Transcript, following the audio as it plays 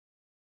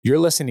You're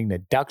listening to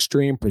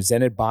Duckstream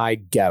presented by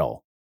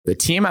Gettle. The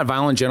team at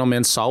Violent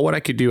Gentlemen saw what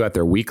I could do at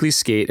their weekly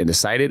skate and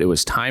decided it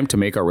was time to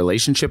make our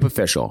relationship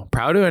official.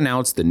 Proud to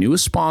announce the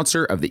newest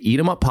sponsor of the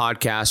Etem UP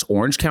podcast,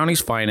 Orange County's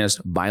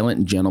finest,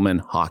 Violent Gentlemen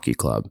Hockey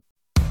Club.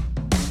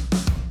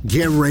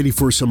 Get ready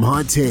for some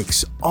hot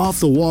takes,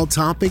 off-the-wall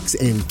topics,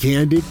 and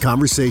candid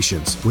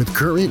conversations with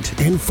current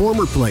and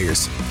former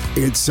players.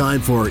 It's time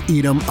for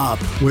Etem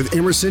UP with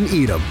Emerson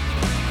Etem.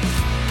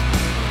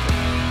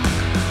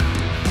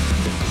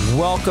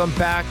 Welcome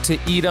back to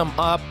Etem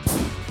UP,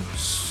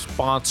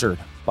 sponsored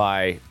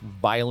by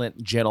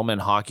Violent Gentlemen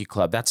Hockey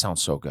Club. That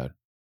sounds so good,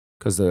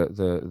 because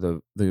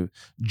the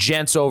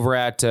gents over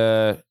at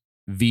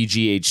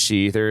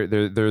VGHC, they're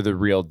the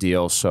real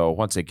deal. So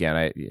once again,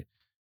 I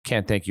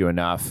can't thank you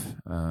enough.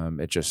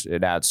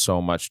 It adds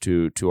so much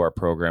to our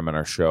program and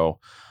our show.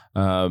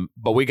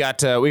 But we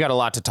got a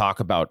lot to talk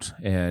about,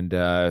 and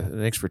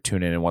thanks for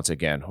tuning in once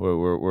again.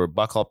 We're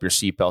buckle up your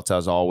seatbelts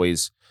as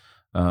always.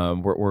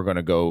 We're going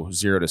to go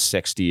 0 to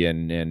 60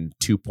 in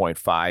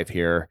 2.5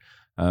 here,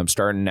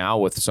 starting now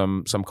with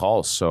some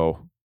calls.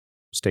 So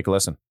let's take a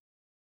listen.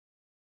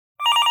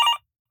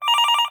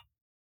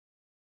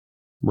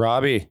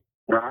 Robbie.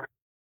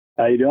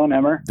 How you doing,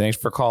 Emer? Thanks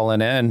for calling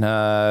in.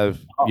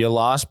 You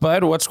lost,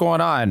 bud? What's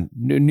going on?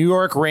 New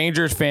York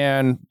Rangers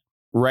fan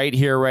right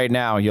here, right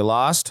now. You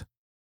lost?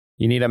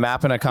 You need a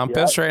map and a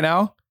compass right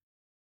now?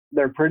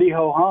 They're pretty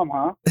ho-hum,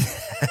 huh?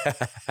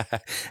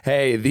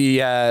 Hey,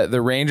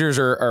 the Rangers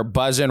are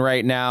buzzing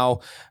right now.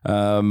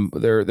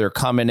 They're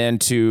coming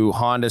into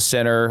Honda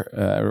Center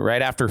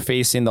right after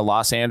facing the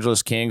Los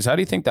Angeles Kings. How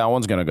do you think that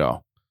one's going to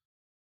go?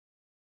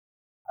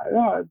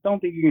 I don't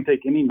think you can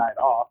take any night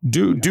off.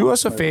 Do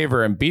us a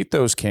favor and beat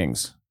those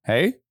Kings.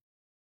 Hey,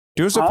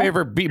 do us a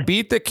favor.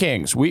 Beat the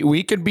Kings.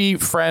 We could be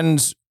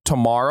friends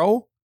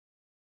tomorrow,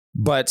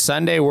 but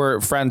Sunday we're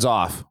friends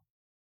off.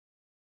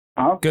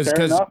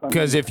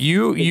 Because if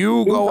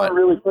you go, aren't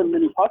really putting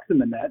many pucks in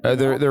the net.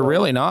 They're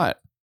really not.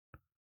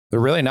 They're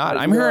really not.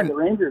 I'm hearing the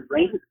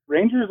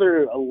Rangers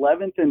are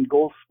 11th in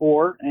goals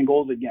for and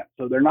goals against,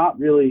 so they're not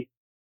really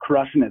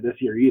crushing it this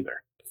year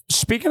either.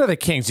 Speaking of the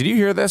Kings, did you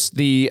hear this?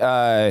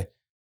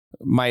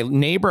 My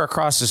neighbor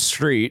across the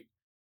street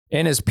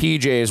in his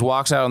PJs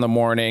walks out in the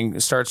morning,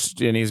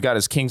 and he's got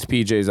his Kings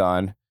PJs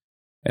on,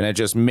 and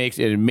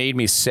it made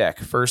me sick.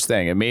 First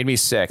thing, it made me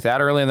sick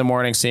that early in the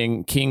morning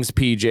seeing Kings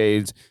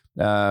PJs.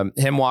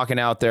 Him walking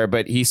out there,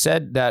 but he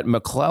said that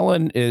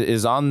McClellan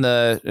is on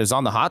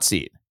the hot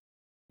seat.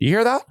 You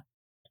hear that?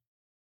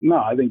 No,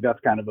 I think that's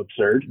kind of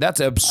absurd.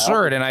 That's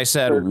absurd. And I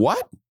said,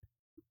 what?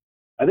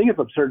 I think it's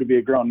absurd to be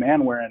a grown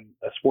man wearing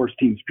a sports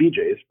team's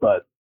PJs,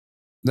 but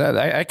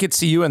I could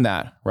see you in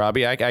that,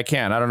 Robbie. I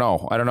can. I don't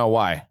know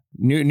why.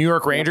 New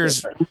York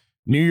Rangers,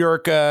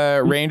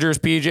 Rangers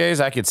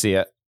PJs. I could see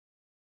it.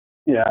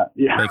 Yeah.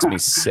 Makes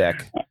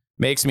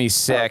me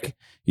sick.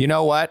 You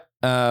know what?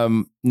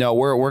 No,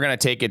 we're gonna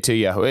take it to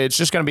you. It's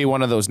just gonna be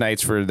one of those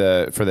nights for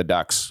the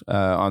Ducks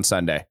on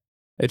Sunday.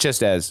 It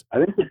just is.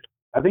 I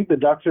think the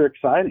Ducks are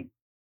exciting.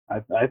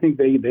 I think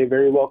they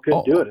very well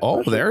could do it.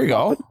 Oh, there you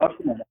go.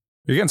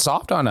 You're getting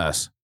soft on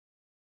us.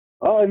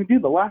 Oh, I mean,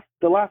 dude, the last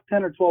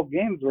 10 or 12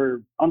 games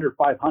were under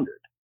 500.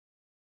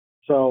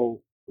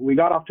 So we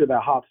got off to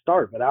that hot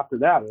start, but after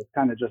that, it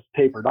kind of just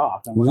tapered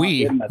off. And who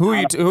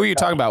are you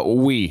talking about?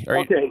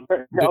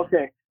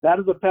 Okay. That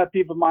is a pet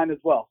peeve of mine as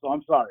well, so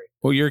I'm sorry.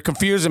 Well, you're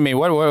confusing me.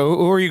 Who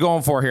are you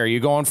going for here? Are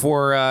you going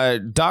for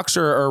Ducks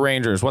or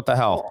Rangers? What the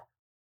hell?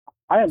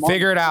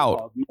 Figure it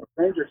out.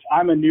 Rangers.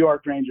 I'm a New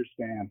York Rangers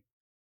fan.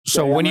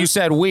 So when you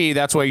said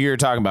that's what you're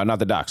talking about, not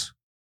the Ducks.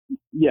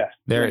 Yes.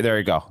 There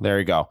you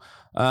go.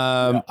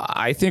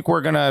 I think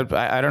we're gonna.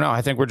 I don't know.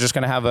 I think we're just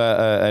gonna have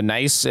a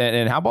nice.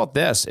 And how about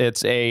this?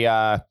 It's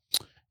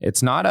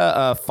not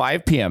a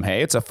 5 p.m.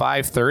 Hey, it's a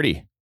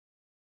 5:30.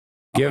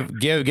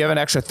 Give an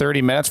extra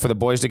 30 minutes for the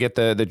boys to get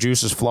the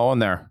juices flowing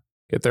there.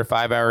 Get their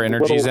 5-hour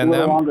energies in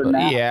them.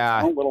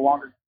 Yeah. A little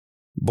longer.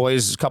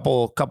 Boys,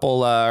 couple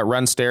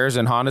run stairs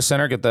in Honda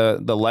Center. Get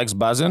the legs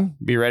buzzing.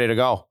 Be ready to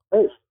go.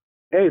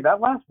 Hey,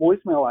 that last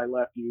voicemail I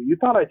left you, you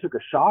thought I took a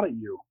shot at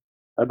you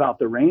about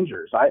the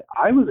Rangers.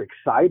 I was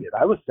excited.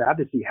 I was sad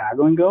to see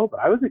Hagelin go, but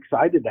I was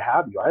excited to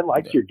have you. I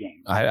liked your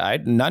game. I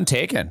none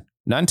taken.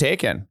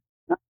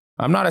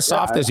 I'm not as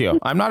soft as you.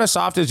 I'm not as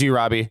soft as you,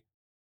 Robbie.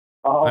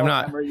 Oh, I'm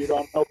not. Emer, you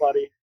don't know,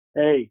 buddy.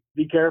 Hey,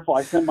 be careful.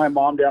 I sent my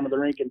mom down to the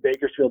rink in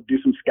Bakersfield to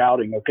do some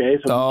scouting, okay?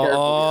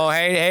 So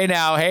hey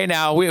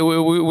now.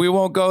 We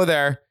won't go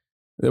there.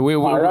 We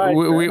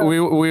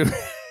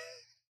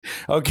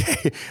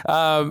Okay.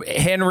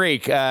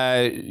 Henrique,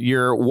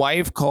 your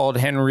wife called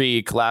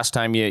Henrique last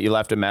time you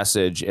left a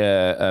message,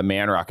 a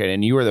man rocket,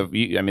 and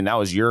that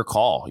was your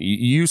call.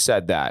 You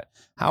said that.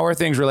 How are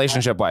things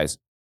relationship wise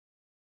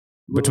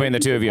between the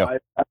two of you?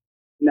 I've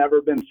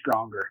never been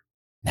stronger.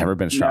 Never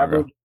been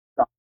stronger.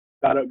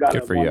 Got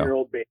Good a for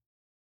 1-year-old baby.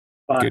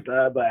 But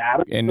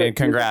Adam, and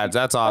congrats.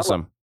 That's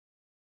awesome.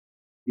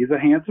 He's a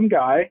handsome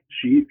guy.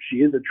 She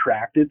is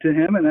attracted to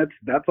him, and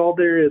that's all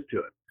there is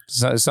to it.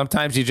 So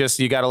sometimes you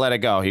got to let it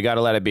go. You got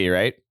to let it be,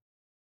 right?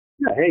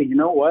 Yeah, hey, you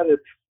know what?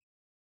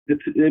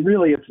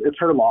 It's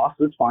her loss.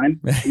 It's fine.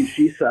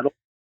 She settled.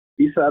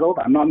 He settled.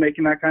 I'm not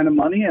making that kind of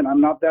money, and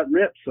I'm not that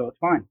ripped, so it's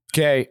fine.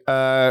 Okay,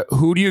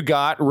 who do you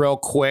got real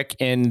quick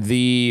in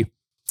the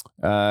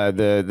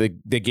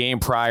game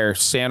prior?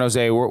 San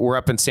Jose. We're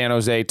up in San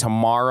Jose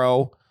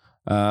tomorrow.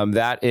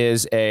 That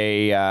is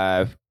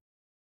a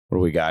what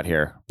do we got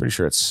here? Pretty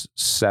sure it's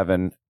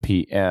 7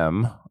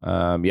 p.m.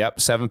 Yep,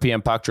 7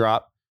 p.m. puck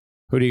drop.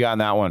 Who do you got in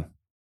that one?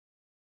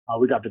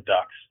 We got the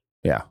Ducks.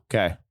 Yeah.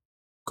 Okay.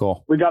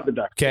 Cool. We got the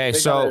Ducks. Okay.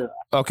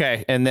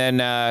 Okay, and then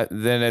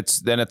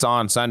it's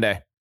on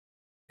Sunday.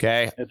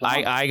 Okay.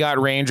 I got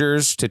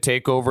Rangers to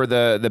take over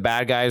the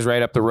bad guys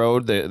right up the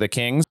road, the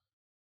Kings.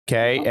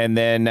 Okay, and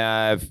then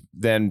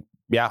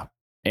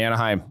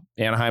Anaheim.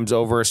 Anaheim's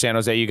over. San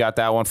Jose, you got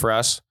that one for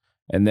us,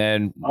 and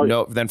then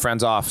then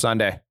Friends off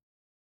Sunday.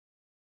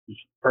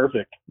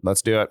 Perfect.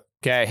 Let's do it.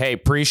 Okay. Hey,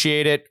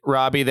 appreciate it,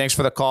 Robbie. Thanks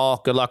for the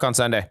call. Good luck on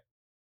Sunday.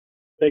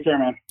 Take care,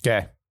 man.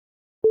 Okay.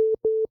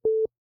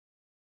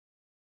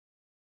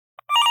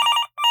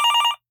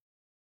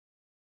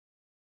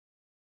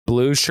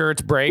 Blue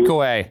Shirts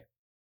breakaway.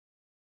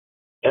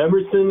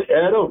 Emerson,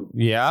 Etem.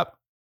 Yep.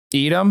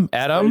 Etem,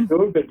 How you Etem.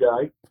 doing, big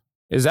guy?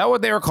 Is that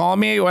what they were calling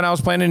me when I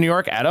was playing in New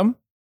York? Etem?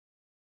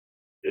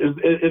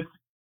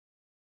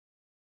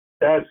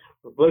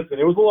 Listen,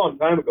 it was a long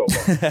time ago.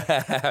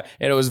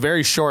 And it was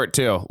very short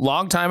too.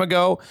 Long time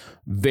ago,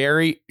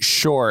 very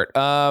short.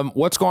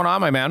 What's going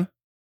on, my man?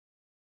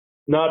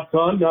 Not a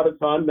ton.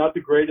 Not the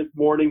greatest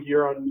morning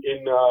here in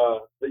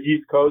the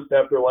East Coast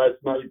after last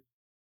night's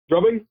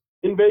drubbing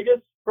in Vegas.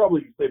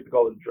 Probably safe to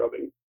call it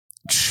drubbing.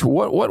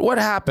 What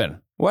happened?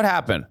 What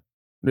happened?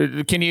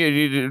 Can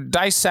you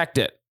dissect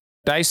it?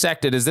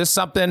 Dissect it. Is this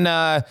something?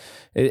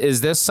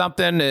 Is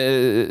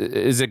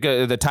it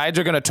good? The tides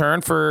are going to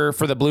turn for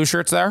the Blue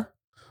Shirts there?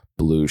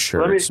 Blue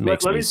Shirts.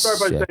 Let me start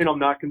by saying I'm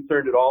not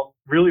concerned at all.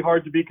 Really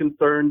hard to be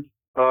concerned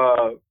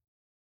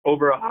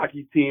over a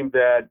hockey team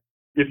that,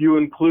 if you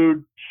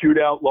include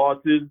shootout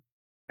losses,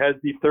 has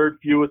the third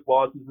fewest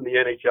losses in the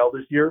NHL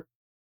this year.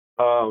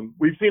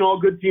 We've seen all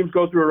good teams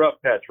go through a rough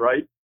patch,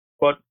 right?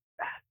 But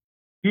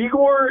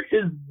Igor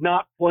is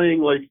not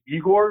playing like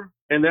Igor,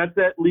 and that's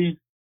at least,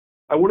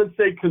 I wouldn't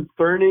say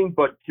concerning,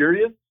 but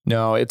curious.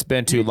 No, it's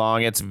been too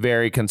long. It's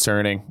very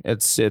concerning.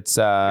 It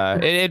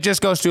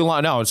just goes too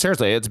long. No,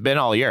 seriously, it's been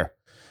all year.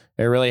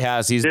 It really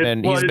has. He's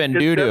been doo-doo. It's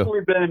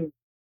definitely been,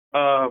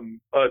 a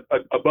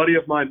buddy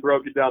of mine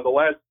broke it down.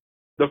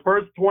 The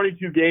first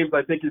 22 games,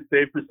 I think his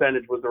save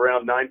percentage was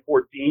around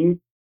 .914.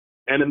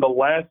 And in the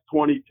last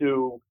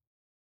 22,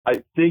 I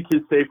think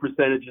his save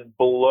percentage is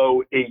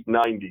below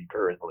 .890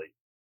 currently.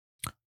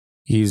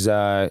 He's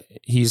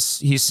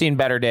seen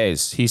better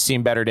days. He's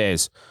seen better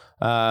days.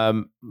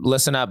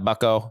 Listen up,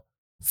 Bucko.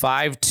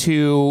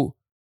 5-2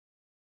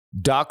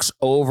 Ducks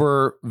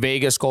over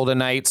Vegas Golden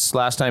Knights.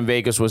 Last time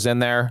Vegas was in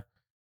there.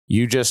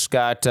 You just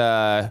got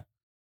taught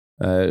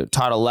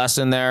a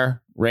lesson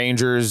there.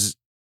 Rangers,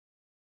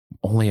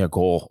 only a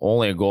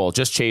goal.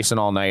 Just chasing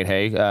all night,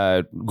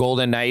 hey.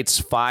 Golden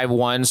Knights,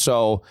 5-1.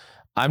 So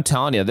I'm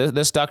telling you,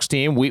 this Ducks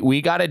team,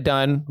 we got it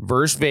done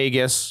versus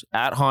Vegas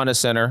at Honda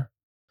Center.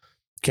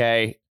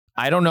 Okay.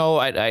 I don't know.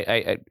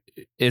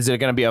 Is it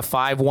going to be a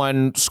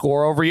 5-1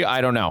 score over you?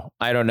 I don't know.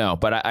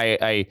 But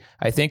I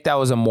think that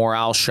was a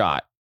morale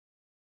shot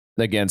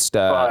against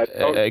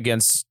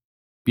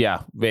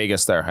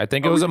Vegas there. I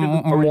think it was a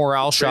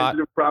morale shot.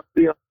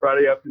 Property on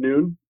Friday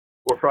afternoon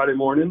or Friday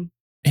morning.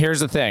 Here's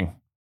the thing.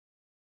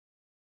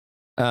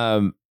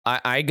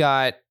 I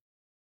got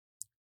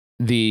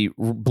the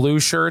Blue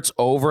Shirts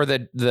over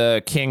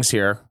the Kings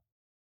here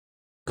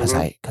because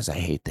I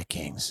hate the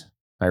Kings.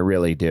 I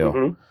really do.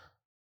 Mm-hmm.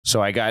 So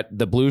I got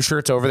the Blue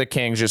Shirts over the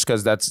Kings just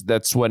because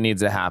that's what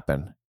needs to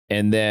happen.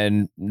 And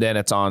then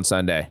it's on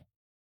Sunday.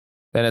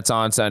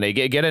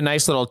 Get a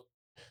nice little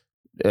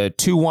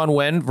 2-1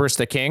 win versus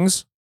the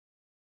Kings.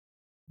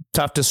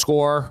 Tough to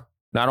score.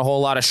 Not a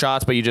whole lot of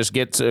shots, but you just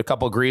get a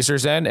couple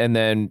greasers in, and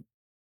then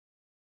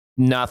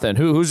nothing.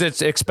 Who's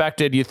it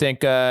expected? You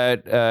think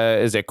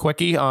is it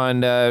Quickie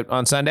on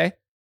Sunday?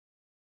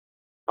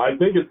 I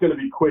think it's going to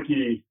be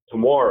Quickie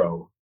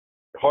tomorrow.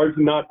 Hard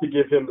not to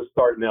give him the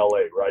start in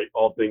LA, right?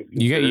 All things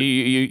considered.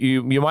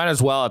 You might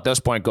as well at this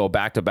point go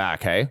back to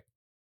back, hey?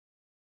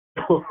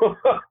 All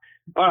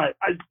right.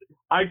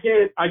 I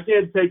can't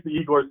take the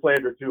Igor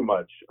slander too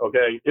much,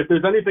 okay? If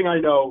there's anything I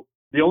know,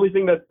 the only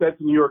thing that sets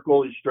New York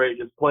goalies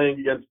straight is playing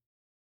against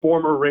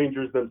former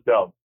Rangers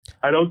themselves.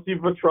 I don't see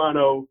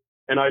Vetrano,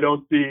 and I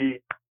don't see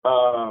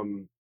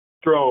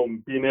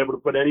Strome being able to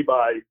put any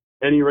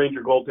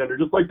Ranger goaltender,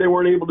 just like they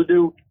weren't able to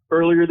do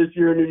earlier this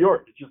year in New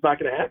York. It's just not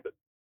going to happen.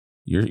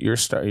 You're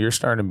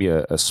starting to be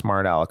a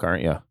smart aleck,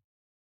 aren't you?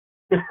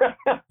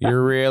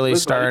 You're really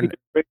starting.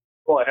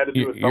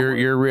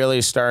 You're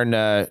really starting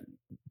to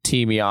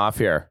tee me off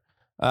here.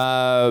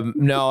 No,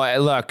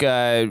 look.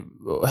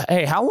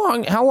 Hey, how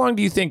long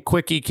do you think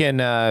Quickie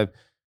can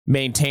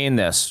maintain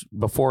this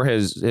before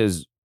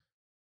his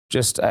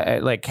just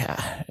like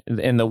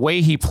in the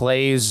way he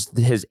plays,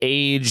 his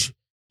age?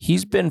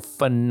 he's been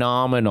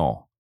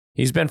phenomenal.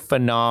 He's been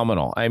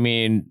phenomenal. I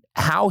mean,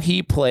 how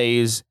he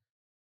plays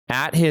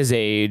at his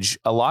age,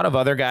 a lot of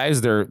other guys,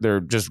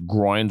 they're just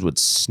groins would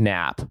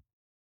snap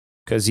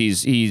because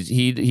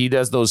he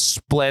does those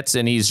splits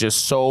and he's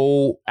just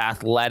so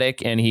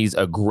athletic and he's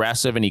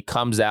aggressive and he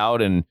comes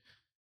out and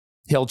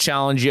he'll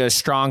challenge you a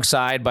strong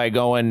side by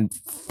going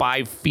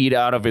 5 feet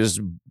out of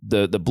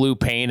the blue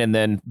paint and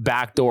then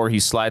backdoor he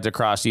slides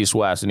across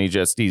east-west and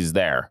he's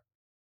there.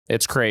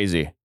 It's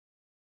crazy.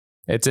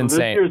 It's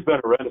insane. This year's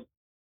been a renaissance.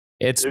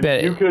 It's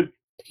been.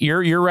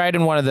 You're right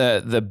in one of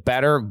the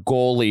better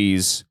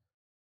goalies.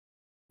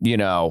 You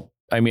know,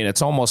 I mean,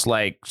 it's almost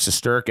like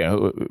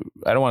Shesterkin.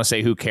 I don't want to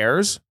say who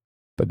cares,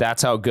 but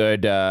that's how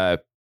good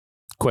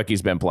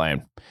Quickie's been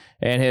playing.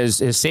 And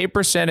his save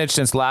percentage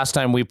since last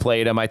time we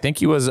played him, I think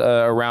he was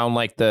around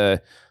like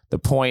the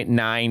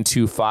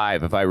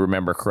 .925, if I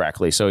remember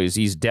correctly. So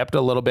he's dipped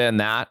a little bit in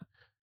that.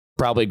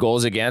 Probably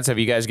goals against. Have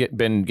you guys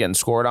been getting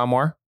scored on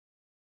more?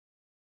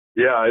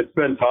 Yeah, it's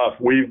been tough.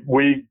 We've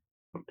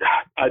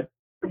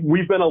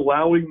been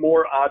allowing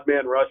more odd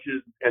man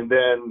rushes, and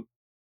then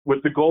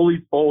with the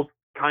goalies both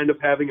kind of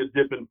having a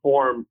dip in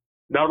form,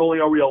 not only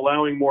are we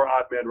allowing more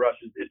odd man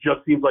rushes, it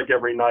just seems like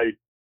every night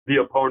the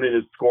opponent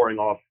is scoring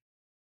off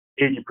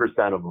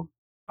 80% of them,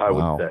 I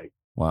would say.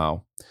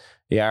 Wow.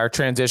 Yeah, our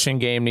transition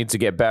game needs to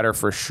get better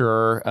for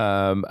sure.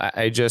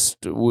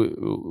 The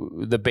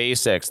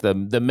basics,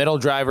 the middle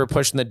driver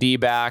pushing the D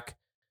back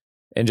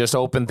and just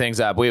open things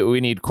up. We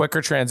need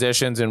quicker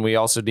transitions, and we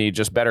also need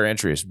just better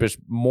entries, just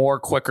more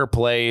quicker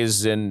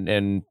plays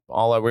and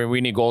all that. We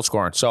need goal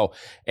scoring. So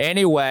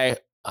anyway,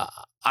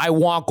 I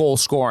want goal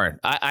scoring.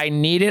 I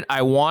need it.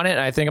 I want it. And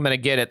I think I'm going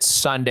to get it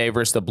Sunday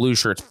versus the Blue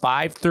Shirts.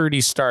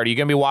 5:30 start. Are you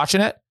going to be watching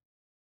it?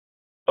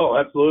 Oh,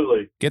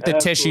 absolutely. Get the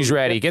tissues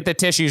ready. Get the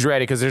tissues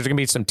ready because there's going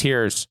to be some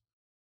tears.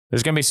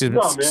 There's going to be some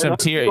tears.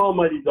 I've seen all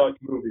Mighty Ducks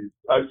movies.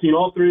 I've seen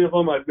all 3 of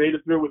them. I've made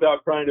it through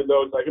without crying in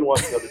those. I can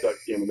watch another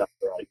Ducks game and that's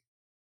all right.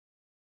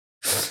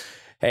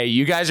 Hey,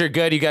 you guys are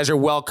good. You guys are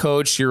well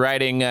coached. You're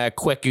riding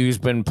Quick, who's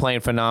been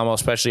playing phenomenal,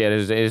 especially at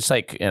it's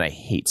like, and I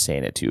hate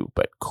saying it too,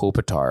 but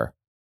Kopitar.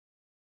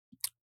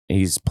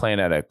 He's playing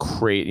at a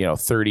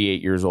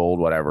 38 years old,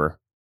 whatever.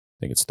 I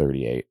think it's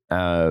 38.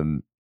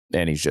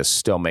 And he's just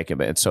still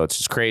making it. And so it's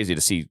just crazy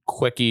to see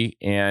Quickie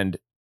and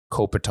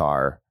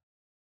Kopitar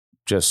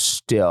just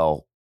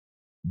still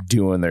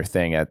doing their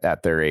thing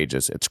at their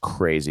ages. It's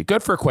crazy.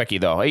 Good for Quickie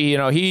though. You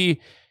know,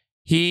 he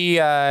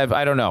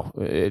I don't know.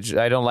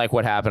 I don't like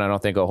what happened. I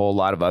don't think a whole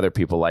lot of other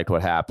people liked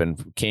what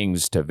happened.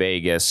 Kings to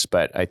Vegas,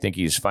 but I think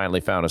he's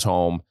finally found his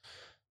home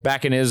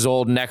back in his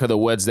old neck of the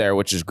woods there,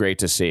 which is great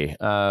to see.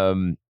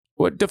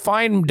 What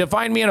define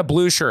me in a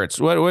Blue Shirts?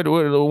 What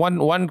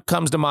one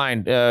comes to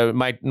mind?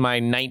 My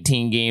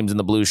 19 games in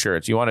the Blue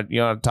Shirts. You want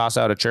to toss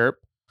out a chirp?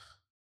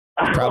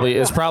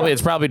 It's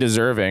probably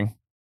deserving.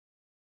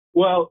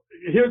 Well,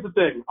 here's the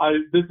thing.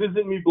 This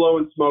isn't me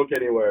blowing smoke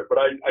anywhere, but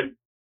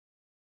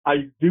I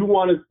do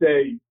want to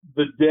say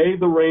the day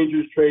the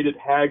Rangers traded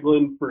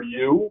Hagelin for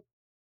you,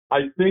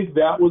 I think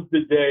that was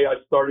the day I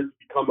started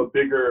to become a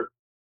bigger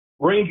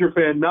Ranger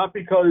fan, not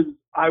because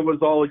I was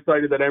all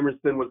excited that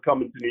Emerson was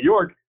coming to New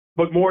York,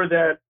 but more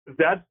that's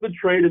the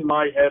trade in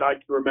my head. I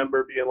can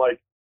remember being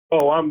like,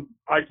 oh,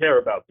 I care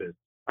about this.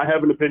 I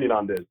have an opinion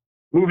on this.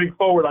 Moving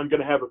forward, I'm going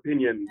to have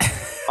opinions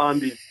on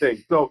these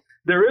things. So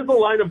there is a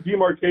line of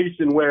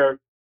demarcation where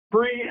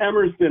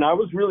pre-Emerson, I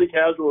was really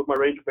casual with my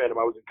Ranger fandom.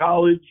 I was in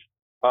college.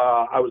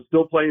 I was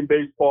still playing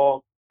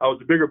baseball. I was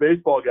a bigger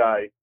baseball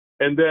guy.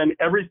 And then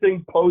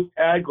everything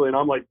post-Hagelin,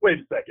 I'm like, wait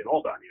a second,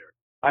 hold on here.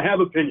 I have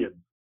opinions.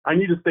 I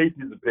need to state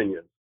these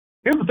opinions.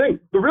 Here's the thing.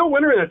 The real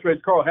winner in that trade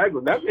is Carl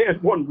Hagelin. That man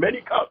won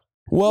many cups.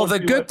 Well, the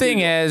good thing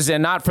is,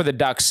 and not for the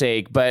Ducks'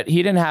 sake, but he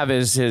didn't have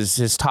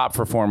his top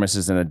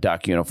performances in a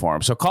Duck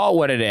uniform. So call it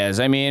what it is.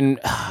 I mean,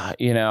 I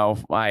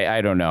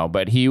don't know,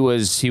 but he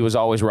was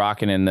always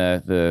rocking in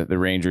the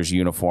Rangers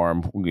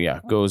uniform.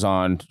 Yeah, goes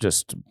on,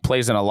 just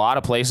plays in a lot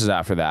of places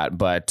after that.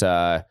 But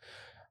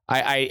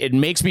it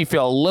makes me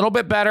feel a little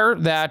bit better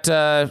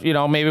that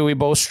maybe we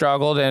both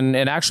struggled and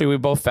actually we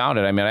both found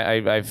it. I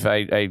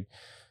mean,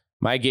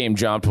 my game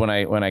jumped when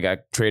I got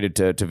traded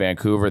to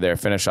Vancouver there,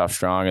 finished off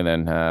strong, and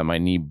then my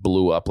knee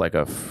blew up like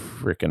a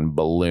freaking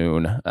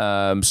balloon.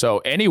 So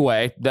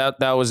anyway, that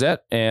was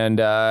it. And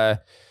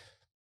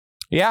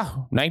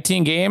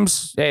 19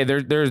 games. Hey,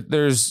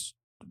 there's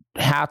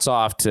hats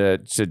off to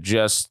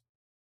just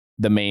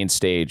the main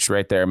stage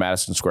right there,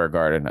 Madison Square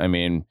Garden. I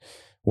mean,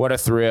 what a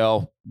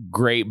thrill.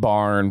 Great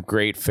barn,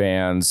 great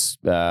fans,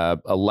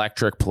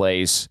 electric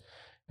place.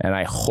 And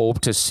I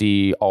hope to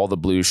see all the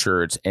Blue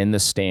Shirts in the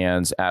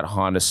stands at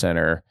Honda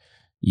Center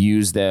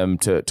use them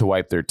to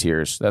wipe their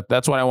tears.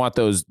 That's when I want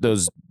those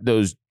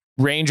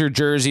Ranger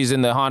jerseys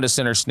in the Honda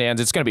Center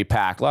stands. It's going to be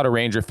packed. A lot of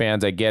Ranger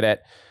fans. I get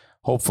it.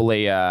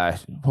 Hopefully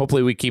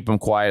we keep them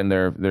quiet and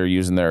they're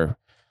using their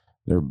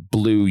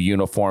blue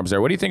uniforms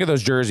there. What do you think of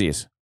those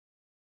jerseys?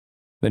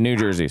 The new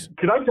jerseys.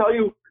 Can I tell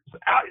you,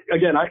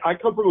 again, I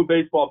come from a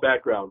baseball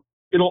background.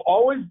 It'll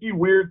always be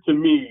weird to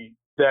me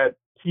that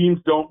teams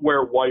don't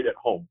wear white at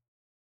home.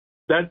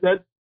 That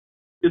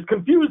is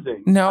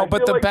confusing. No,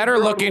 but the better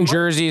looking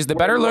jerseys,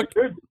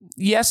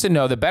 yes and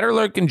no. The better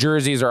looking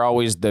jerseys are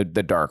always the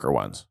darker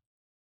ones.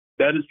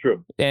 That is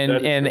true.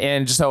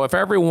 And so if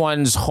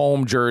everyone's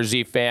home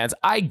jersey fans,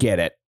 I get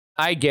it.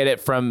 I get it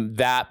from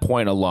that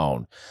point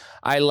alone.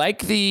 I like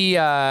the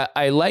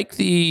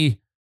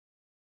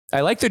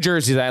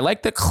jerseys. I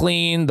like the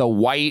clean, the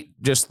white,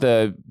 just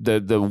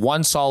the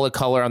one solid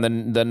color on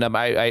the number.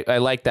 I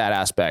like that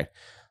aspect.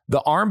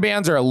 The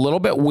armbands are a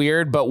little bit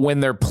weird, but when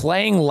they're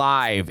playing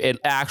live, it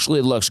actually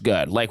looks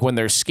good. Like when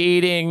they're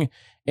skating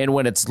and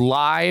when it's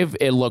live,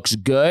 it looks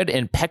good.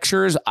 In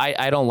pictures,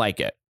 I don't like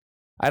it.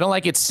 I don't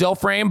like it still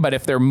frame, but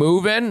if they're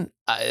moving,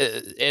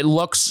 it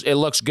looks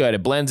good.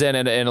 It blends in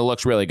and it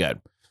looks really good.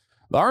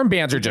 The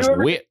armbands are just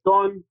weird.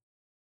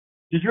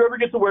 Did you ever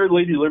get to wear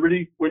Lady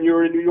Liberty when you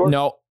were in New York?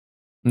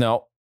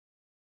 No.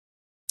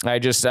 I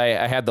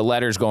had the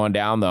letters going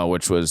down though,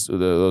 which was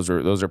those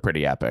are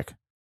pretty epic.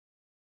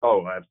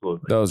 Oh,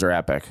 absolutely. Those are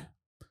epic.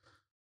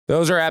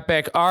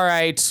 All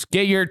right,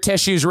 get your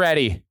tissues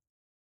ready.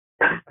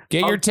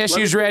 Get your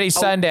tissues ready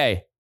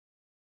Sunday.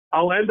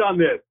 I'll end on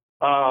this.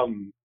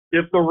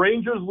 If the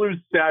Rangers lose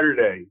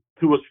Saturday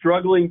to a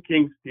struggling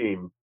Kings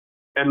team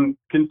and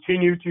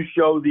continue to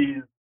show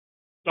these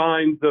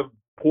signs of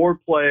poor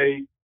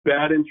play,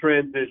 bad in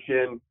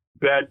transition,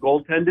 bad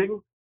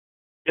goaltending,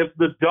 if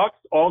the Ducks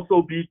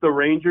also beat the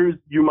Rangers,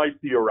 you might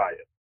see a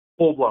riot,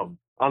 full blown,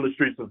 on the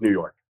streets of New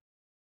York.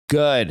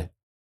 Good.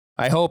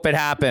 I hope it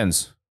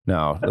happens.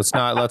 No, let's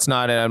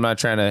not. I'm not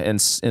trying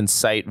to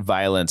incite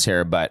violence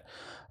here, but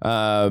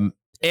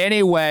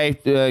anyway,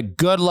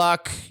 good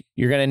luck.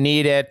 You're going to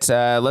need it.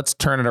 Let's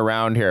turn it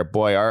around here.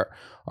 Boy, our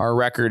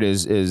record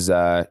is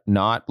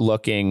not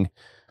looking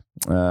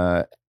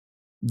the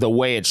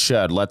way it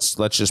should. Let's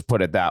just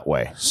put it that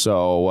way.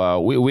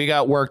 So we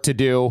got work to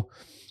do.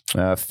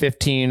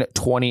 15,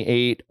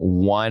 28,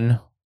 1.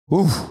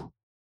 Oof.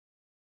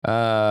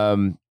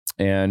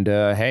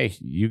 Hey,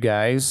 you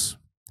guys,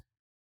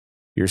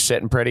 you're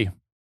sitting pretty.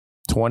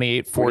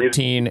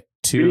 28-14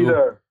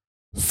 to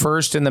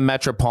first in the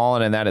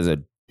Metropolitan, and that is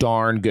a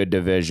darn good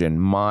division.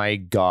 My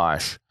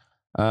gosh.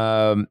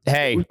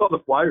 Hey. We saw the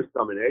Flyers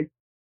coming, eh?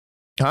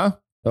 Huh?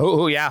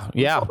 Oh, yeah.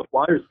 We saw the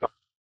Flyers coming.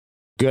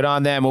 Good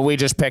on them. Well, we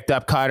just picked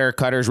up Cutter.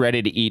 Cutter's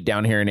ready to eat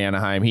down here in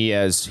Anaheim. He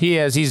is.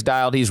 He's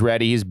dialed. He's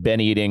ready. He's been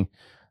eating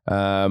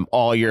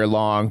all year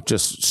long,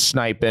 just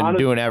sniping,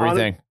 doing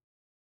everything.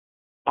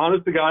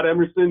 Honest to God,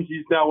 Emerson,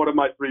 he's now one of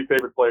my 3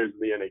 favorite players in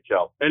the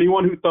NHL.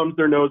 Anyone who thumbs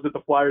their nose at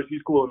the Flyers,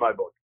 he's cool in my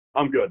book.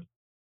 I'm good.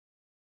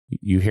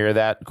 You hear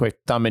that? Quick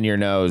thumb in your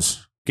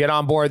nose. Get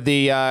on board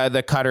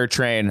the Cutter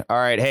train. All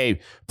right. Hey,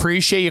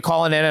 appreciate you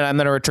calling in, and I'm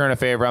going to return a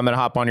favor. I'm going to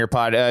hop on your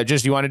pod.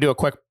 You want to do a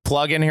quick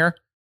plug in here?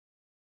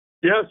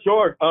 Yeah,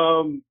 sure.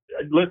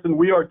 Listen,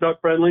 we are duck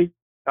friendly.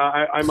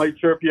 I might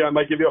chirp you. I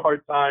might give you a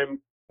hard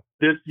time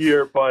this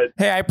year, but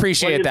hey, I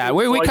appreciate that.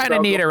 We kind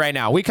of need it right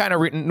now. We kind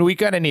of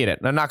need it.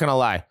 I'm not going to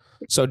lie.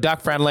 So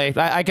duck friendly.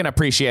 I can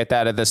appreciate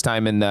that at this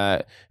time in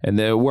the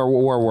where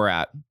we're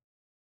at.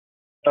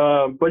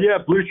 But yeah,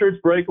 Blue Shirts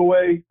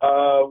Breakaway.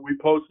 We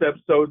post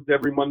episodes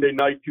every Monday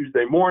night,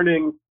 Tuesday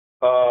morning.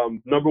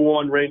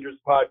 #1 Rangers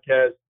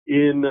podcast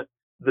in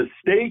the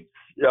States.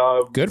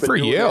 Good for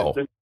you.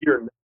 This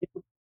year,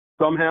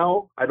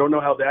 somehow, I don't know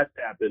how that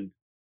happened.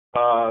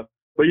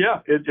 But yeah,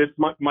 it's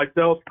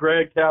myself,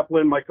 Greg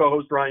Kaplan, my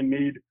co-host Ryan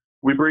Mead.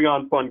 We bring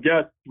on fun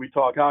guests. We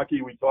talk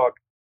hockey. We talk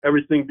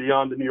everything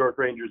beyond the New York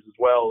Rangers as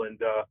well. And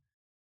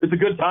it's a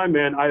good time,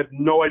 man. I have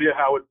no idea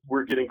how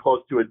we're getting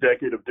close to a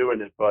decade of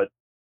doing it, but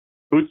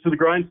boots to the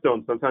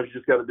grindstone. Sometimes you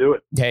just got to do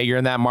it. Hey, you're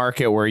in that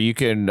market where you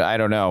can, I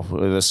don't know,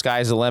 the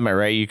sky's the limit,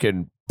 right? You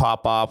can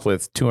pop off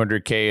with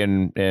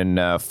 200K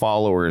in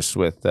followers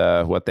with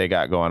what they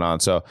got going on.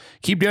 So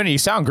keep doing it. You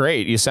sound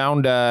great. You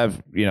sound,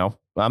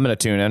 I'm going to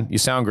tune in. You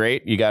sound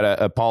great. You got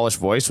a polished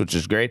voice, which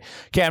is great.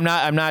 Okay.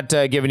 I'm not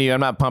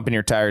pumping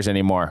your tires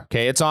anymore.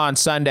 Okay. It's on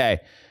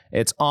Sunday.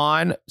 But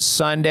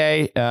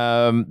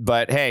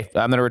hey,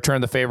 I'm going to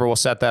return the favor. We'll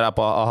set that up.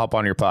 I'll hop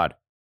on your pod.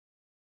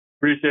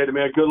 Appreciate it,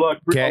 man. Good luck.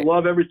 Okay. I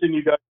love everything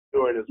you guys are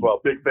doing as well.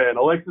 Big fan.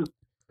 Alexis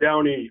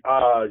Downey,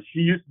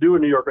 she used to do a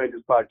New York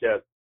Rangers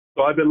podcast.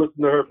 So I've been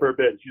listening to her for a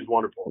bit. She's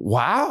wonderful.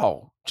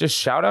 Wow. Just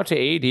shout out to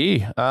AD.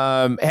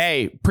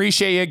 Hey,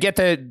 appreciate you. Get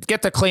the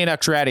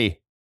Kleenex ready.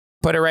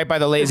 Put it right by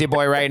the lazy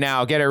boy right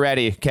now. Get it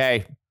ready.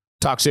 Okay.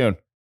 Talk soon.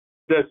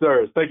 Yes,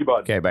 sir. Thank you,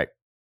 bud. Okay, bye.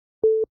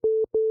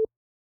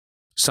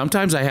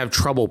 Sometimes I have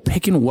trouble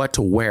picking what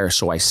to wear,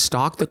 so I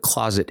stock the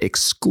closet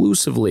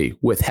exclusively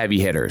with heavy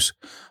hitters.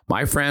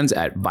 My friends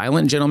at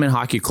Violent Gentlemen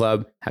Hockey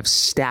Club have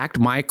stacked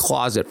my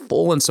closet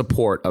full in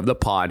support of the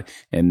pod,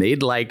 and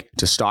they'd like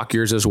to stock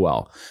yours as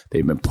well.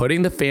 They've been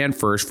putting the fan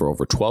first for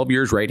over 12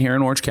 years right here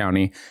in Orange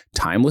County.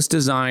 Timeless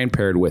design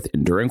paired with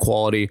enduring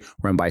quality,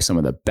 run by some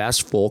of the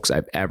best folks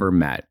I've ever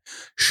met.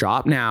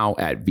 Shop now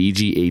at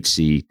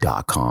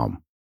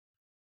vghc.com.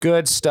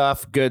 Good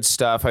stuff. Good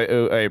stuff. I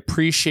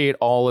appreciate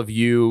all of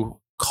you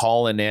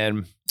calling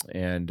in,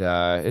 and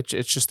it's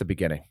just the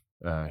beginning.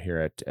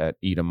 here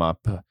at Etem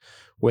Up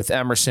with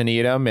Emerson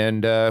Etem.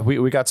 And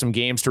we got some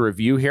games to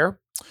review here.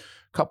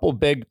 Couple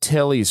big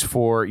tillies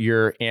for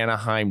your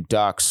Anaheim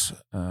Ducks.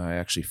 I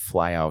actually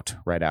fly out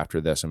right after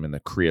this. I'm in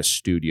the Korea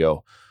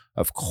studio,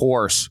 of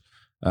course,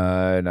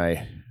 and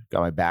I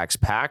got my bags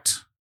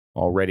packed,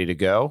 all ready to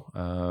go.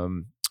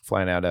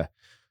 Flying out of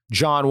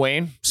John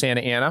Wayne,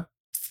 Santa Ana,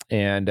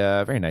 and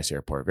very nice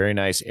airport. Very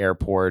nice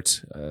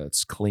airport.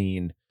 It's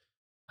clean,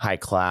 high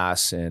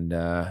class, and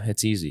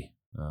it's easy.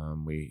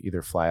 We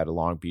either fly out of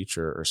Long Beach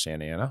or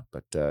Santa Ana,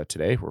 but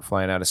today we're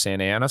flying out of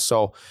Santa Ana.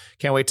 So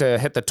can't wait to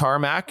hit the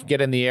tarmac, get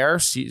in the air,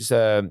 see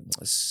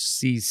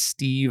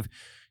Steve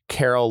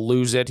Carroll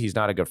lose it. He's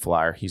not a good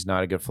flyer.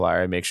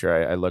 I make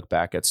sure I look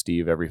back at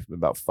Steve every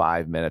about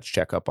 5 minutes,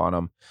 check up on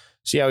him,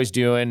 see how he's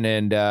doing,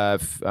 and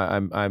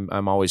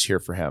I'm always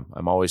here for him.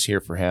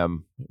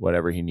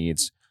 Whatever he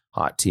needs,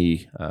 hot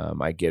tea,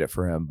 I get it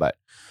for him. But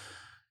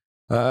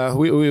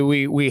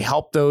we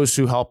help those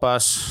who help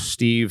us.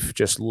 Steve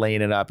just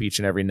laying it up each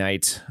and every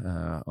night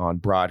on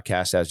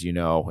broadcast, as you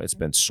know. It's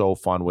been so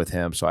fun with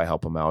him, so I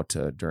help him out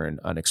during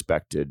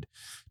unexpected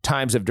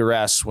times of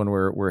duress when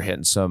we're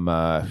hitting some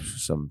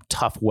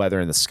tough weather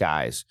in the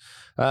skies.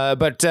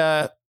 But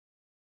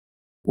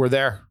we're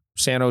there,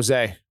 San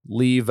Jose.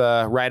 Leave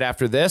right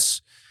after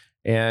this,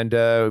 and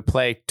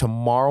play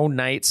tomorrow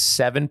night,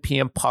 7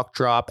 p.m. puck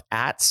drop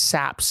at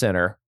SAP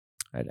Center.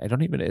 I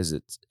don't even, is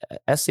it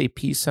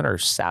SAP Center or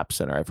SAP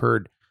Center? I've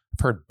heard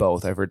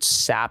both. I've heard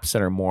SAP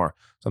Center more.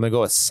 So I'm going to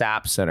go with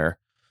SAP Center.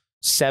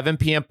 7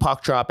 p.m.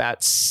 puck drop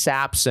at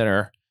SAP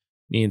Center.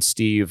 Me and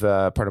Steve,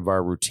 part of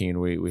our routine,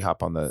 we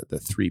hop on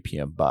the 3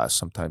 p.m. bus.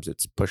 Sometimes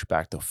it's pushed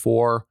back to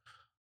 4.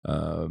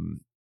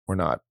 We're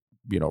not,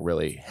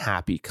 really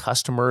happy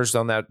customers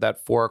on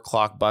that 4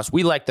 o'clock bus.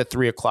 We like the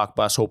 3 o'clock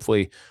bus.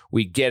 Hopefully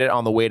we get it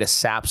on the way to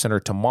SAP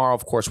Center tomorrow.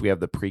 Of course, we have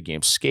the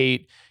pregame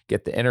skate,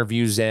 get the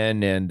interviews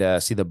in,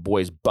 and see the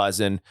boys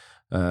buzzing,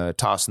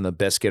 tossing the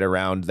biscuit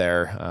around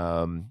there.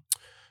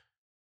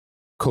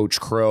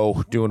 Coach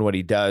Crow doing what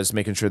he does,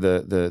 making sure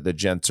the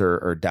gents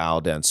are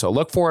dialed in. So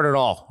look forward to it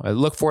all. I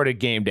look forward to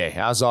game day,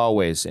 as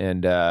always.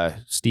 And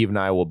Steve and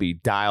I will be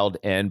dialed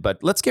in.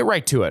 But let's get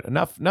right to it.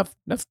 Enough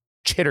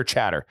chitter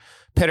chatter,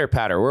 pitter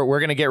patter. We're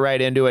going to get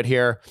right into it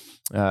here.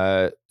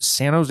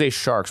 San Jose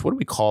Sharks. What do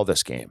we call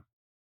this game?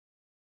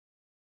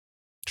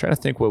 Trying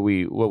to think what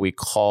we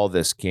call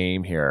this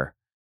game here.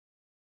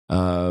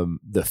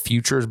 The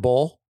Futures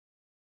Bowl.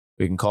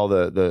 We can call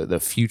the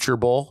Future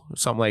Bowl,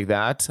 something like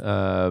that.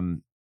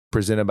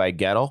 Presented by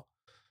Gettle.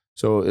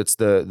 So it's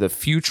the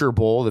Future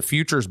Bowl, the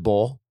Futures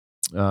Bowl.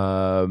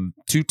 2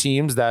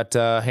 teams that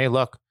hey,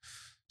 look,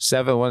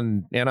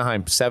 7-1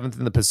 Anaheim, 7th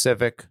in the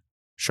Pacific,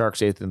 Sharks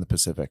 8th in the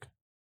Pacific.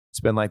 It's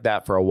been like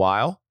that for a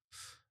while.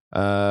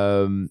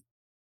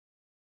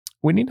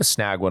 We need to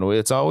snag one.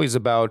 It's always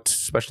about,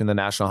 especially in the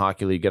National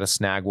Hockey League, get a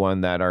snag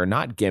one that are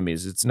not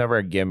gimmies. It's never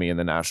a gimme in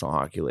the National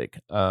Hockey League.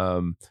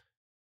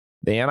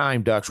 The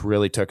Anaheim Ducks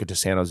really took it to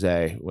San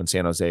Jose when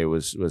San Jose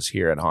was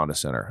here at Honda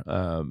Center.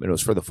 And it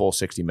was for the full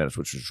 60 minutes,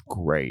 which was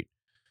great.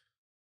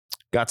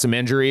 Got some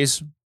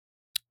injuries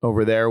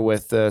over there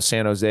with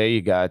San Jose.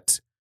 You got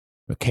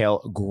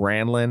Mikael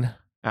Granlund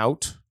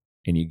out,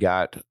 and you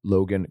got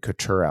Logan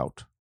Couture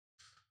out.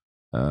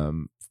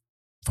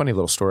 Funny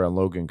little story on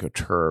Logan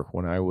Couture.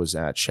 When I was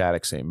at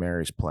Shattuck St.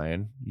 Mary's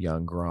playing,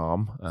 young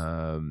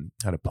Grom,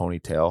 had a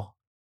ponytail,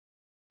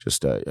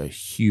 just a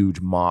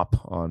huge mop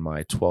on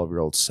my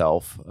 12-year-old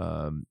self.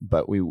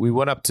 But we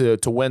went up to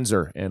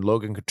Windsor, and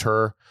Logan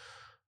Couture,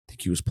 I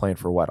think he was playing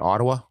for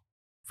Ottawa?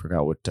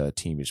 Forgot what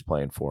team he was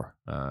playing for.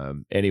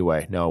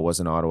 Anyway, no, it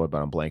wasn't Ottawa,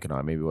 but I'm blanking on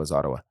it. Maybe it was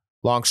Ottawa.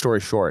 Long story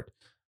short,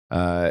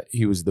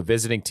 he was the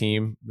visiting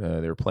team.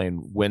 They were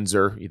playing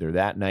Windsor either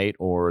that night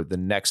or the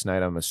next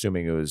night. I'm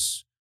assuming it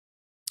was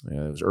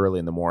early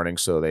in the morning,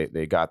 so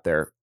they got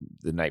there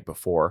the night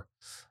before.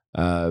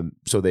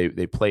 So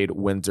they played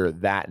Windsor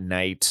that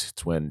night.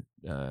 It's when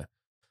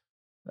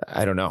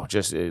I don't know.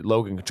 Just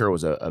Logan Couture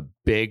was a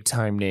big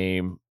time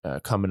name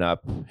coming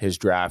up his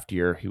draft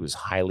year. He was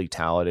highly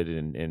talented,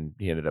 and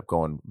he ended up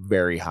going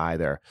very high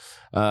there.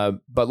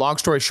 But long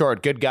story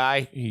short, good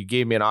guy. He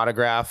gave me an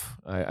autograph.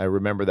 I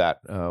remember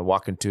that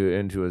walking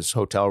into his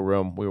hotel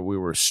room. We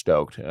were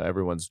stoked.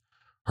 Everyone's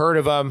heard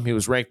of him. He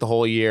was ranked the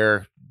whole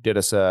year. Did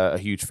us a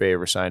huge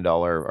favor, signed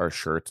all our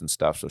shirts and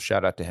stuff. So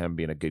shout out to him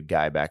being a good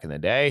guy back in the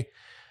day.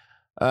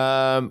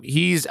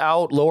 He's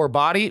out lower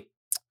body.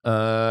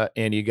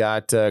 And you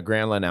got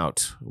Granlund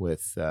out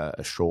with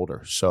a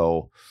shoulder.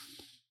 So,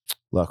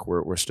 look,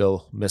 we're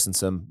still missing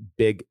some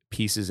big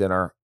pieces in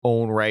our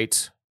own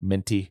right.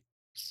 Minty,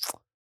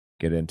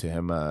 get into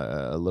him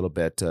a little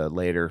bit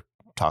later.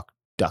 Talk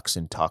Ducks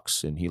and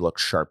Tucks, and he looked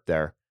sharp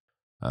there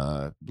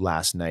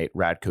last night.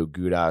 Radko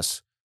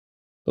Gudas,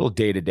 little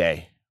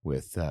day-to-day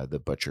with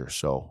the Butcher.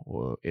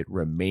 So it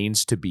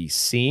remains to be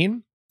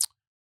seen.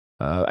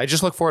 I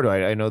just look forward to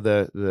it. I know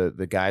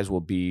the guys will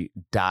be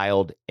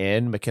dialed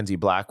in. Mackenzie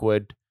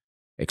Blackwood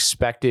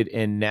expected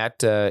in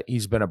net.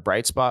 He's been a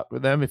bright spot for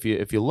them. If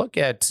you look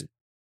at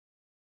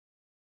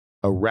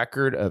a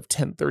record of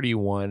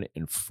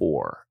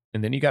 1031-4.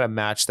 And then you got to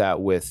match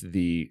that with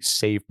the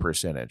save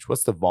percentage.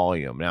 What's the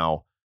volume?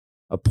 Now,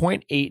 a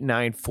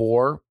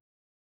 .894,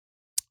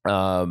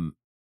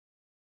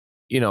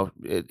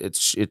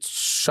 it's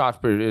shot,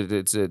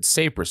 it's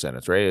save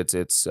percentage, right?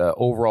 It's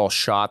overall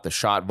shot, the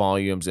shot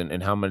volumes,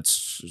 and how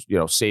much,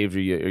 saves are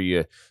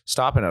you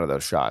stopping out of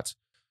those shots.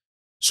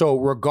 So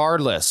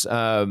regardless,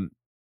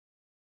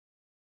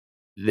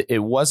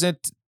 it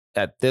wasn't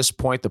at this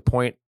point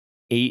the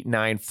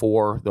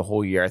 .894 the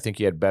whole year. I think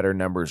he had better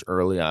numbers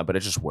early on, but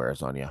it just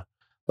wears on you.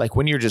 Like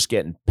when you're just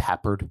getting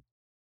peppered.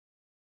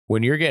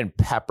 When you're getting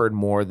peppered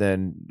more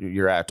than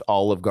you're at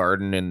Olive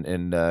Garden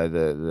and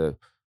the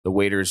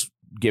waiters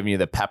giving you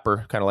the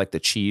pepper, kind of like the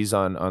cheese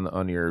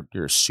on your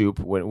soup.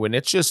 When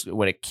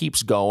it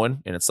keeps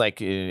going and it's like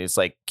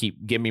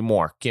give me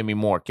more,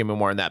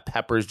 and that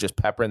pepper's just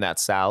peppering that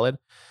salad.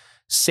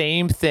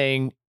 Same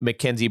thing,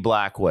 Mackenzie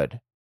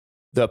Blackwood.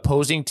 The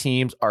opposing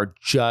teams are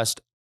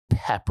just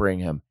peppering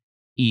him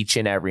each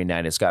and every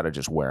night. It's got to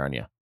just wear on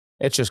you.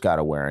 It's just got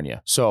to wear on you.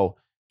 So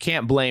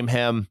can't blame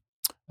him.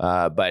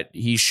 But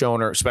he's shown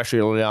her, especially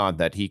early on,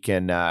 that he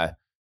can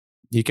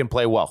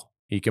play well.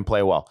 He can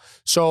play well.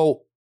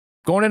 So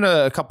going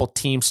into a couple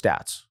team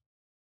stats,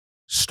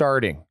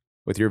 starting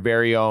with your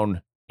very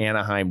own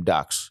Anaheim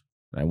Ducks.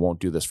 And I won't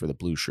do this for the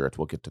blue shirts.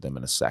 We'll get to them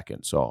in a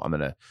second. So I'm going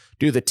to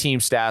do the team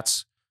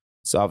stats.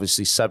 It's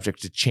obviously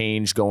subject to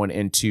change going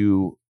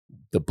into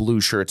the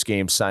blue shirts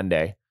game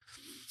Sunday.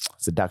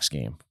 It's the Ducks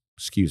game,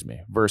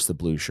 versus the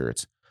blue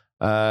shirts.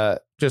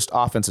 Just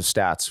offensive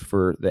stats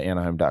for the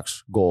Anaheim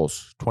Ducks.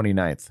 Goals,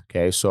 29th.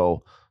 Okay,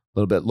 so a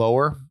little bit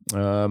lower.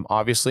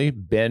 Obviously,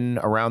 been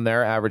around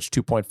there, average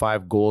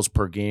 2.5 goals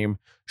per game.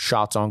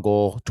 Shots on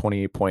goal,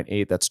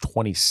 28.8. That's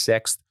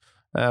 26th.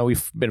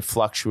 We've been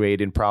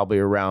fluctuating probably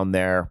around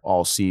there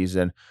all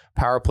season.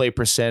 Power play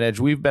percentage,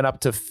 we've been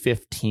up to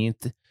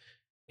 15th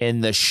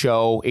in the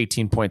show,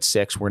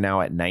 18.6. We're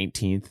now at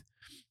 19th.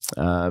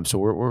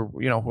 So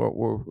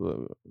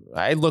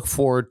I look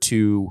forward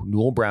to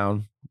Newell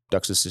Brown,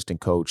 Ducks assistant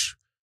coach,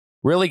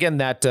 really getting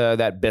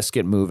that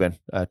biscuit moving,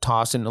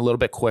 tossing a little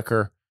bit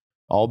quicker,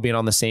 all being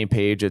on the same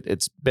page.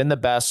 It's been the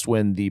best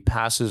when the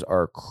passes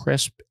are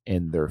crisp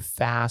and they're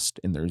fast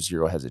and there's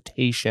zero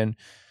hesitation.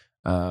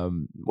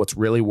 What's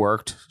really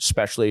worked,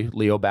 especially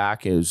Leo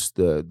back, is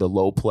the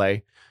low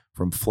play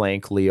from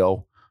flank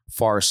Leo,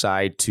 far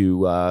side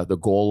to the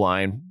goal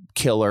line,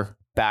 killer,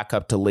 back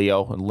up to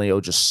Leo, and Leo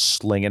just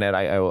slinging it.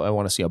 I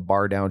want to see a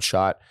bar down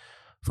shot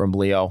from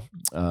Leo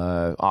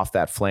off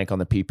that flank on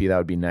the PP. That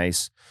would be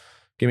nice.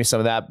 Give me some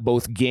of that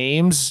both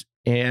games.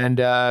 And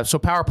so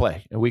power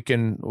play. And we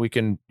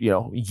can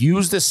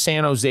use this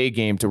San Jose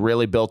game to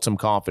really build some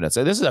confidence.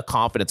 So this is a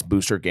confidence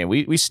booster game.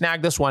 We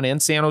snagged this one in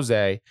San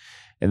Jose,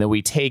 and then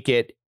we take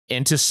it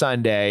into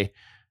Sunday,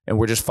 and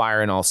we're just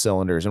firing all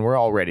cylinders, and we're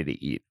all ready to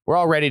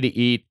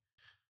eat.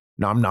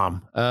 Nom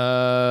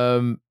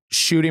nom.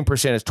 Shooting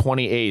percentage,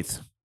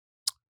 28th.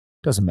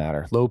 Doesn't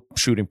matter. Low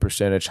shooting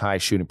percentage, high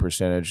shooting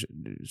percentage.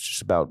 It's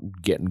just about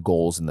getting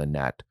goals in the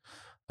net.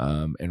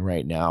 And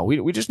right now,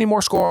 we just need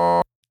more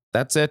score.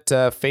 That's it.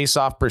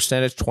 Face-off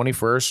percentage,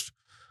 21st.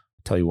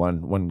 I'll tell you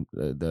one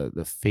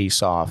the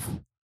face-off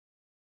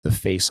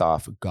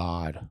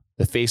god.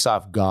 The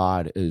face-off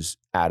god is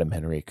Etem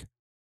Henrique.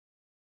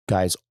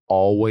 Guys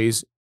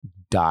always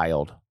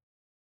dialed.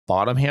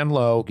 Bottom hand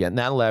low, getting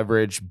that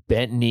leverage,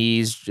 bent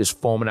knees,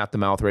 just foaming out the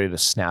mouth, ready to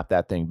snap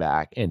that thing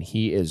back. And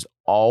he is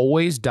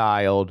always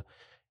dialed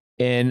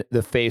in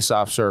the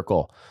face-off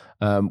circle.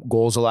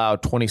 Goals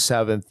allowed,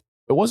 27th.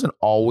 It wasn't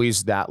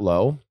always that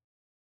low.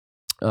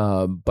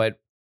 But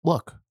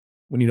look,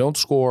 when you don't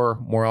score,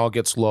 morale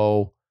gets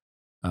low.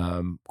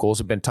 Goals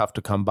have been tough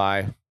to come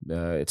by.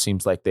 It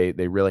seems like they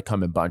really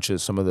come in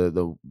bunches. Some of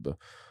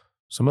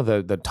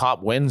the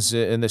top wins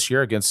in this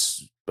year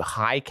against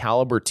high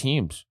caliber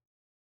teams.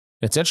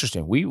 It's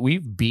interesting.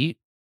 We've beat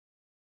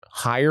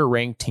higher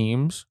ranked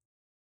teams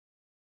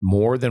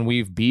more than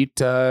we've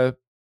beat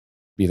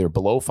either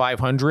below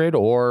 500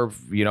 or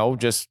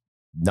just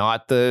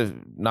not the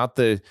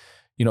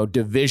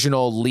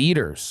divisional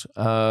leaders.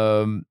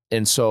 And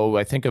so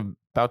I think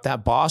about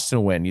that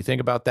Boston win. You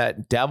think about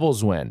that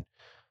Devils win.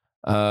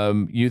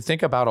 You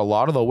think about a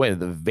lot of the win,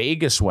 the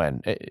Vegas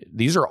win.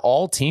 These are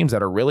all teams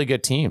that are really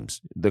good teams.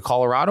 The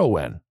Colorado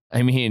win.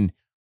 I mean,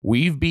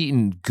 we've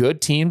beaten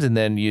good teams, and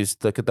then you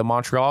look at the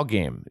Montreal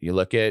game. You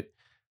look at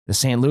the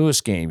St.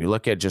 Louis game. You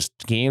look at just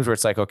games where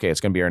it's like, okay,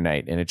 it's going to be our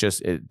night. And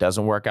it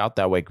doesn't work out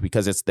that way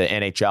because it's the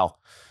NHL.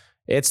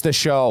 It's the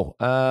show,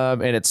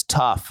 and it's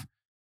tough.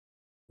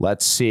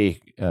 Let's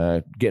see.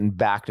 Getting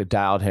back to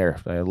dialed here.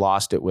 I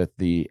lost it with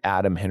the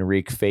Etem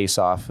Henrique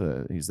face-off.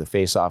 He's the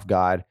face-off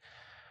god.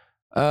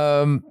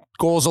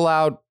 Goals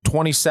allowed,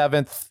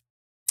 27th.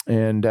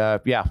 And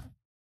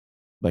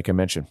like I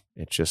mentioned,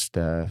 it's just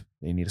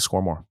they need to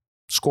score more.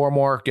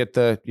 Get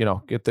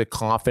the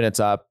confidence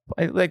up.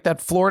 I like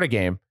that Florida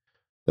game.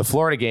 The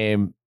Florida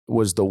game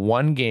was the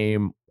one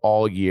game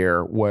all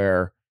year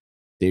where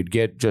They'd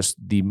get just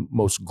the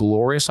most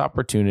glorious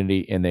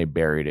opportunity, and they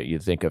buried it. You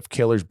think of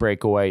Killer's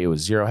breakaway. It was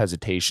zero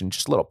hesitation,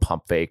 just a little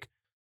pump fake,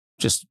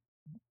 just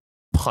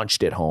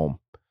punched it home.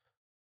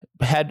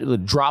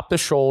 Had dropped the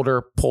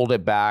shoulder, pulled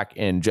it back,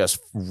 and just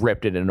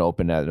ripped it in an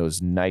open net. It was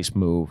a nice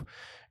move,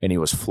 and he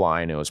was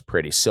flying. It was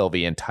pretty.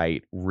 Sylvian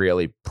tight,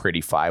 really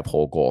pretty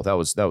 5-hole goal. That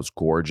was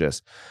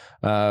gorgeous.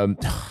 How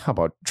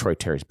about Troy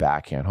Terry's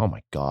backhand? Oh,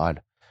 my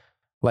God.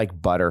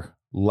 Like butter.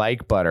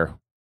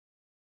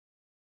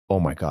 Oh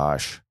my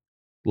gosh.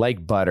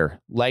 Like butter.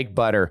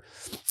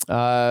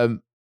 God,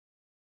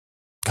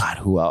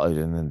 who else?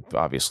 And then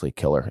obviously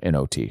Killer in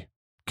OT.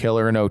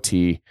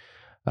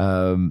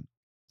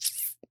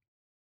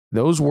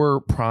 Those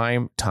were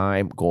prime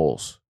time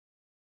goals.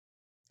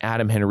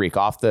 Adam Henrique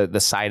off the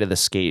side of the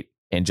skate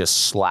and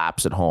just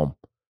slaps it home.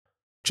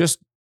 Just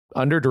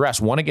under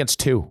duress, 1 against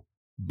 2.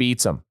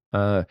 Beats them.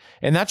 And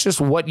that's just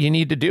what you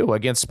need to do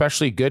against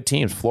especially good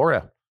teams.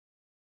 Florida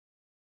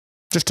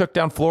just took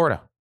down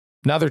Florida.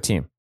 Another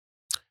team.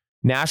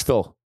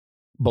 Nashville,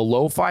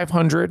 below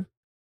 500.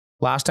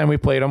 Last time we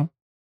played them,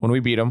 when we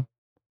beat them.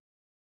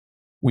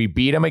 We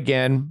beat them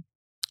again,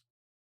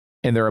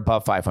 and they're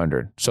above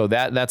 500. So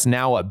that's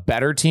now a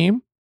better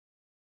team.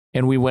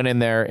 And we went in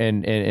there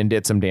and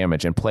did some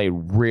damage and played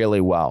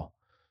really well.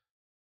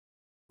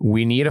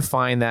 We need to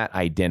find that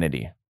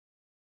identity.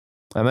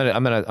 I'm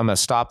gonna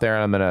stop there,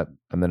 and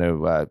I'm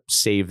gonna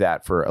save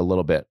that for a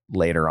little bit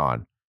later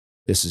on.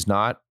 This is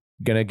not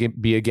going to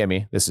be a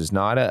gimme. This is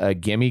not a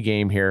gimme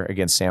game here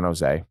against San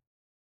Jose.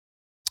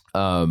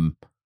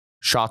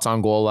 Shots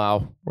on goal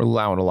we're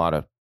allowing a lot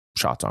of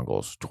shots on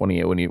goals.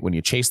 28 when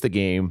you chase the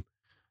game.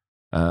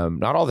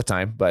 Not all the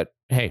time, but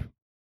hey,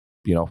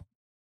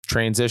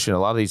 transition. A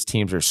lot of these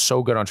teams are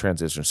so good on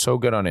transition, so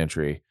good on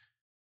entry.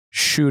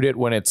 Shoot it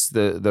when it's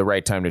the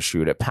right time to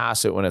shoot it.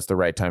 Pass it when it's the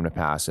right time to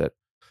pass it.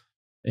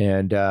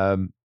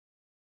 And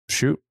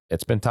shoot,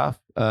 it's been tough.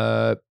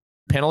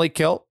 Penalty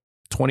kill,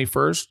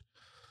 21st.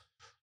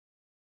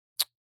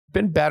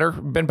 Been better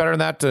in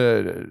that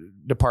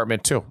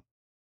department too.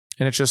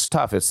 And it's just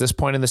tough. It's this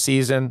point in the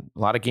season. A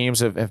lot of games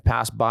have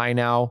passed by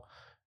now.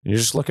 You're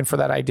just looking for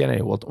that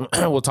identity.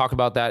 We'll talk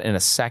about that in a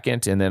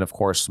second. And then, of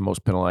course,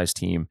 most penalized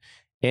team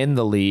in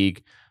the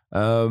league.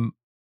 The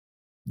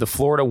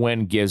Florida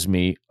win gives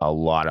me a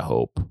lot of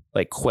hope,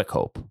 like quick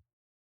hope.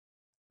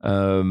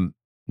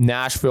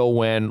 Nashville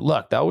win.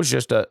 Look, that was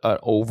just an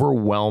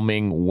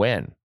overwhelming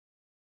win.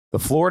 The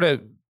Florida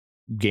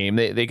game,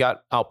 they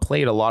got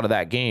outplayed a lot of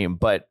that game,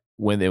 but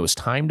when it was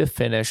time to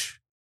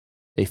finish,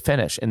 they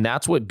finish. And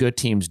that's what good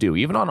teams do.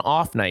 Even on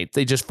off nights,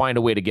 they just find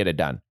a way to get it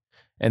done.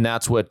 And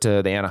that's what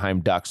the Anaheim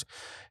Ducks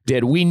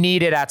did. We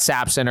need it at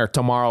SAP Center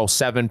tomorrow,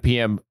 7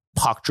 p.m.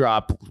 puck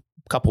drop.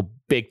 A couple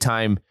big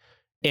time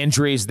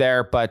injuries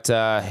there, but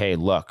hey,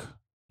 look,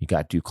 you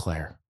got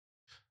Duclair.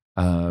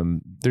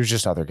 There's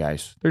just other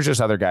guys. There's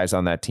just other guys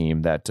on that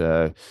team.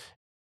 That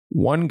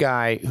one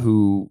guy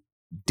who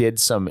did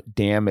some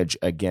damage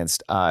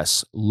against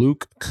us,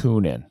 Luke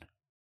Kunin,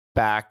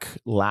 back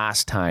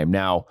last time.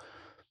 Now,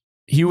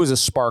 he was a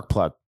spark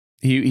plug.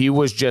 He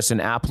was just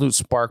an absolute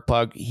spark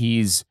plug.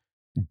 He's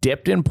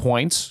dipped in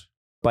points,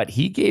 but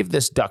he gave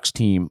this Ducks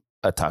team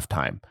a tough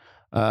time.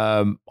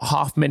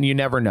 Hoffman, you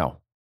never know.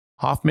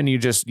 Hoffman,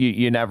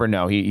 you never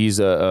know. He's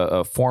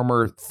a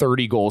former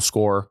 30 goal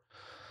scorer,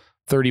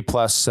 30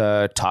 plus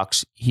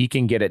tucks. He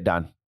can get it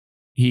done.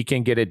 He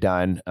can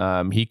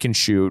He can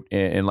shoot.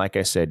 And like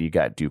I said, you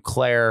got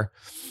Duclair.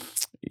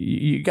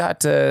 You got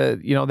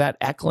that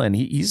Eklund.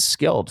 He's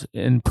skilled.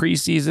 In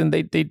preseason,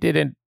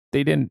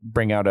 they didn't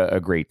bring out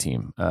a great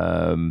team.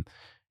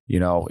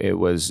 It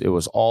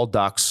was all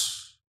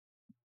Ducks.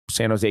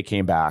 San Jose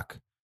came back.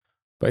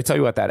 But I tell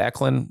you what, that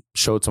Eklund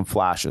showed some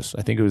flashes.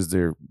 I think it was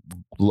their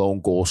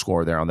lone goal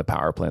scorer there on the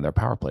power play, and their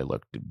power play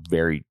looked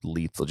very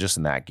lethal just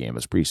in that game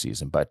as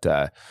preseason. But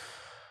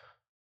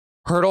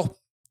Hertl,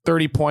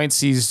 30 points.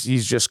 He's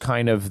just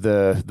kind of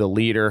the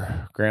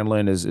leader.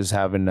 Granlund is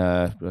having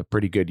a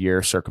pretty good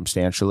year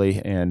circumstantially.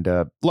 And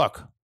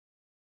look,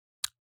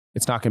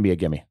 it's not going to be a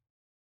gimme.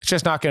 It's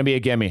just not going to be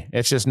a gimme.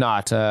 It's just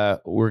not.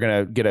 We're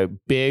going to get a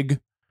big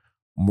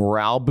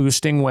morale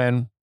boosting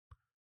win.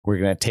 We're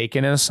going to take it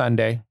in a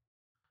Sunday.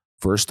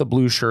 First, the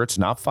Blue Shirts,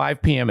 not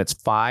 5 p.m. It's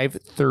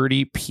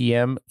 5:30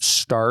 p.m.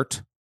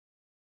 start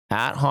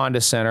at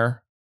Honda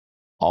Center.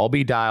 I'll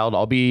be dialed.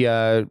 I'll be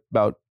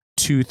about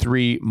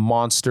 2-3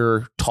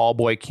 monster tall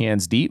boy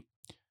cans deep.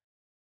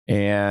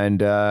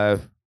 And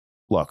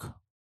look,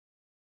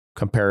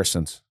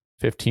 comparisons: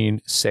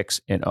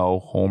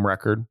 15-6-0 home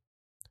record,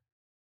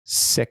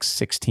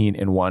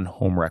 6-16-1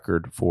 home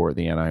record for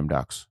the Anaheim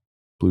Ducks.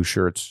 Blue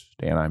Shirts,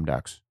 the Anaheim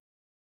Ducks.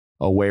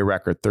 Away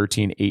record: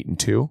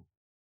 13-8-2.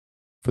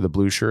 For the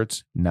Blue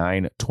Shirts,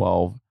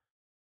 9-12-0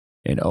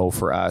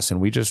 for us. And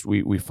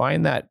we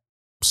find that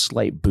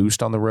slight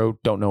boost on the road.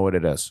 Don't know what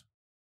it is.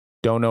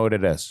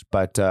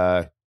 But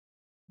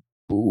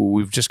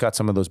we've just got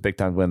some of those big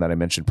time wins that I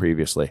mentioned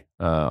previously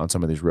on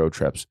some of these road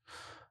trips.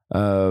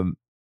 One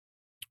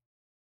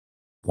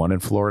in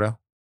Florida.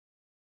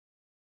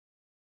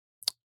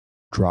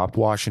 dropped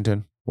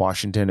Washington.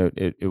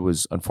 It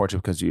was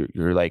unfortunate because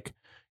you're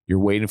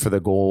waiting for the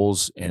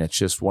goals, and it's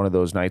just one of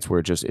those nights where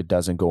it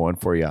doesn't go in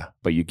for you.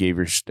 But you gave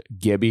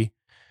Gibby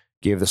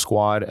gave the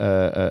squad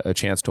a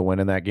chance to win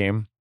in that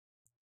game.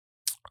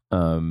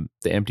 The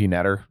empty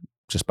netter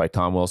just by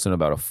Tom Wilson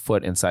about a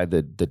foot inside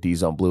the D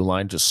zone blue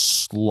line,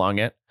 just slung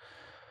it.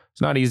 It's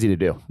not easy to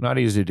do. Not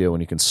easy to do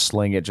when you can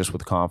sling it just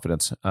with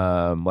confidence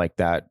like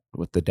that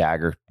with the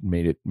dagger.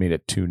 Made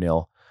it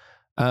 2-0.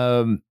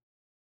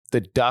 The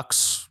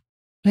Ducks,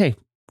 hey,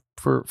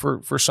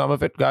 for some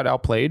of it got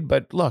outplayed,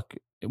 but look,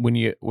 when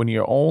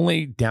you're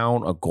only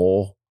down a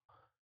goal,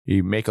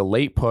 you make a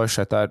late push.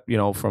 I thought,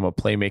 from a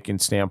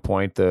playmaking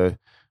standpoint,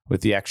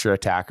 with the extra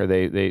attacker,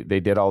 they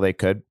did all they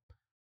could.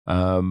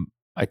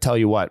 I tell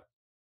you what,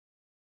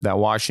 that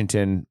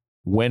Washington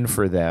win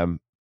for them,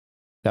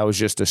 that was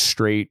just a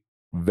straight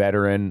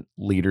veteran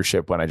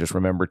leadership when I just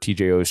remember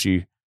TJ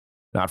Oshie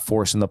not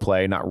forcing the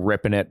play, not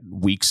ripping it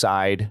weak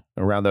side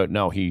around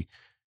he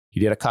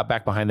did a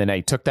cutback behind the net.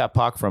 He took that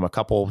puck from a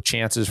couple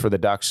chances for the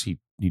Ducks. He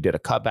did a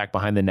cutback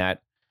behind the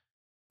net,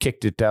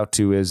 kicked it out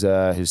to his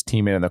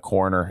teammate in the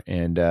corner,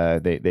 and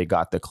they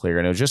got the clear.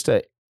 And it was just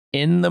a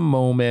in the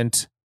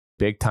moment,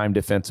 big time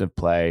defensive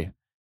play.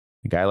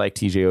 A guy like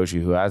TJ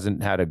Oshie, who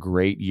hasn't had a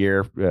great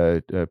year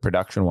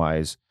production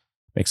wise,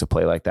 makes a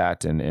play like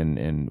that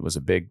and was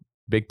a big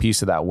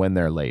piece of that win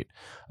there late.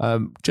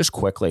 Just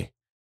quickly,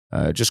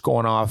 just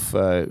going off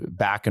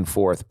back and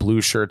forth,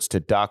 blue shirts to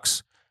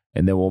Ducks,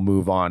 and then we'll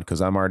move on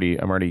because I'm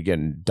already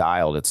getting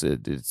dialed.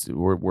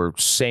 We're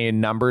saying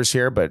numbers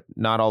here, but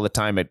not all the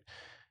time. It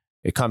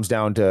comes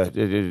down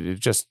to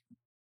just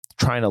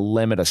trying to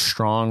limit a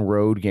strong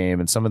road game,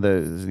 and some of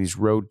these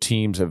road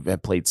teams have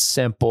played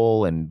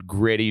simple and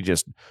gritty,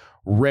 just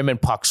rimming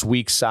pucks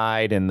weak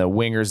side, and the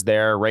wingers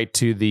there right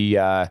to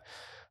the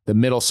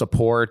middle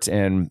support.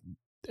 And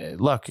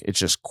look, it's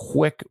just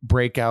quick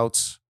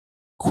breakouts,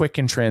 quick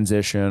in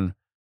transition,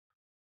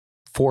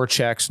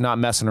 forechecks, not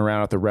messing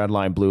around with the red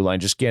line, blue line,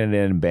 just getting it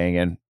in and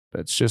banging.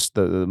 It's just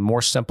the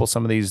more simple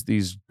some of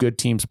these good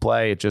teams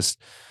play. It's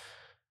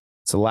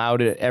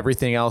allowed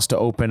everything else to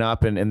open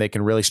up, and they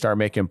can really start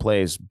making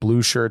plays.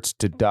 Blue shirts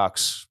to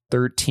Ducks,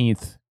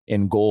 13th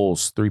in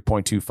goals,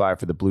 3.25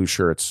 for the blue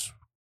shirts,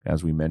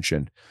 as we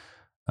mentioned.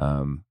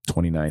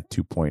 29th,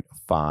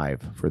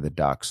 2.5 for the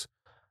Ducks.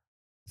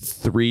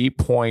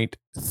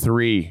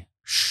 3.3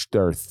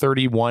 or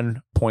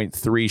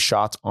 31.3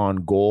 shots on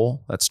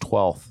goal. That's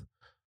 12th.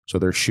 So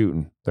they're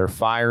shooting. They're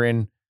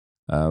firing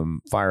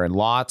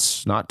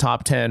lots, not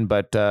top 10,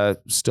 but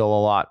still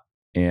a lot.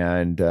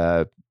 And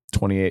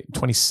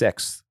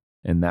 26th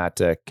in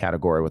that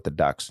category with the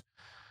Ducks.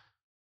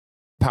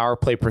 Power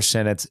play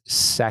percentage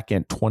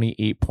second,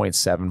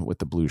 28.7 with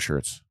the blue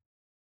shirts.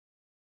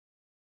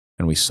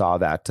 And we saw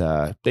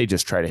that they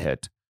just try to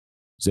hit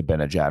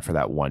Zibanejad for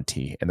that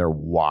 1T, and they're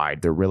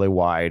wide. They're really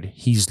wide.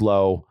 He's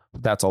low,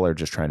 but that's all they're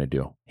just trying to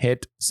do.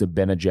 Hit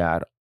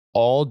Zibanejad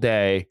all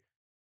day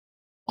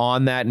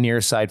on that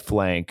near side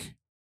flank,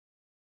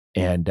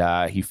 and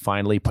he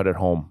finally put it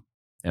home.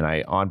 And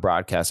on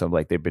broadcast, I'm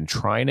like, they've been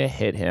trying to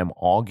hit him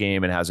all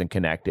game and hasn't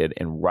connected.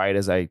 And right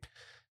as I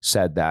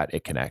said that,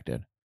 it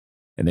connected.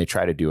 And they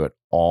try to do it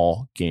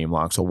all game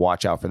long. So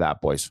watch out for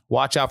that, boys.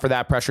 Watch out for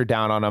that. Pressure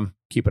down on them.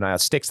 Keep an eye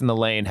out. Sticks in the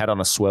lane, head on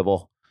a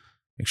swivel.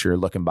 Make sure you're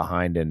looking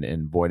behind and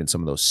avoiding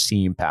some of those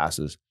seam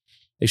passes.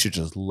 They should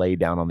just lay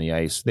down on the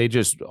ice.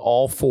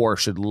 All four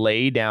should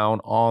lay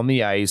down on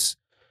the ice,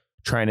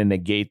 trying to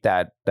negate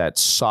that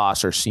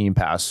sauce or seam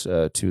pass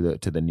to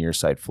the near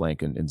side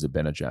flank in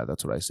Zibanejad.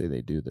 That's what I say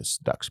they do, this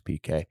Ducks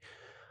PK.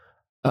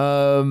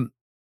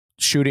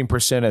 Shooting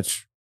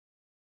percentage,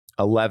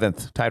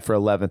 11th, tied for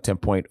 11th,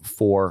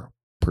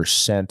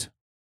 10.4%.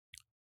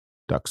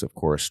 Ducks, of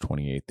course,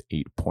 28th,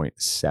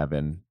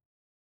 8.7.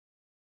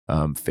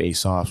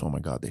 Face-offs, oh my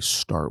God, they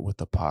start with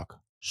the puck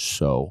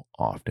so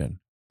often.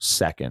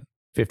 Second,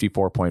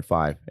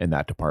 54.5 in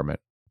that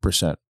department,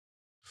 percent.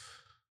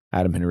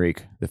 Adam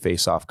Henrique, the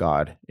face-off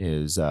god,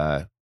 is,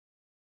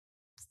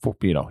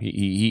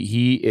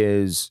 he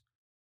is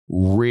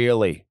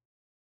really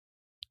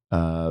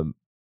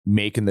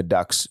making the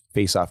Ducks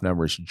face-off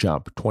numbers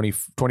jump.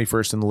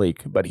 21st in the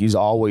league, but he's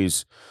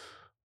always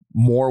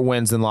more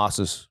wins than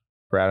losses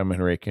for Adam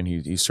Henrique, and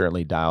he's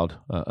certainly dialed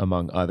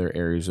among other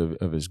areas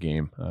of his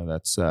game.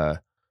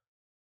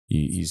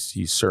 He's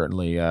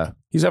certainly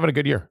he's having a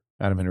good year.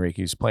 Adam Henrique,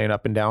 he's playing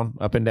up and down,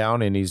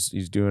 and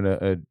he's doing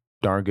a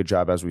darn good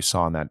job, as we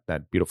saw in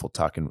that beautiful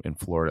tuck in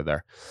Florida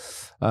there.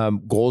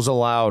 Goals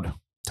allowed,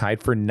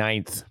 tied for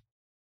 9th,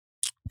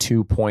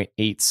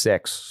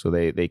 2.86. So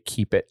they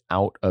keep it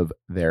out of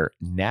their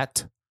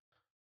net.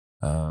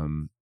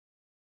 3.41,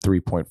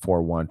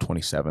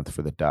 27th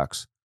for the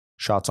Ducks.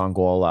 Shots on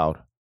goal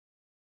allowed,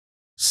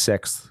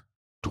 6th,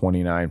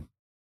 29.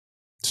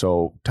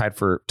 So tied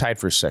for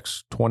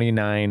 6th,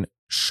 29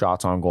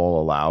 shots on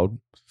goal allowed.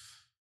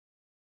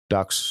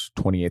 Ducks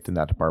 28th in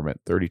that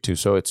department, 32.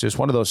 So it's just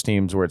one of those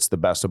teams where it's the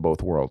best of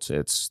both worlds.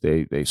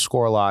 They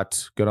score a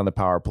lot, good on the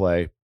power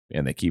play,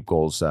 and they keep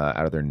goals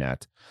out of their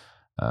net.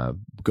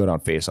 good on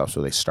faceoffs,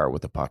 so they start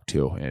with the puck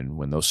too. And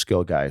when those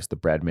skill guys, the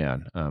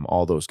Breadman,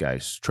 all those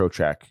guys,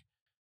 Trocheck,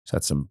 he's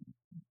had some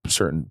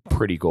certain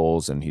pretty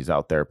goals, and he's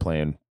out there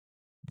playing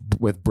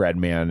with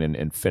Breadman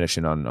and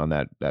finishing on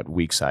that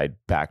weak side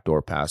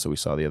backdoor pass that we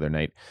saw the other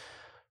night.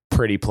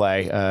 Pretty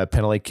play.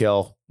 Penalty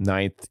kill,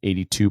 9th,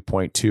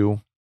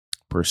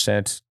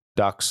 82.2%.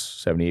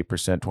 Ducks,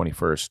 78%,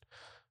 21st.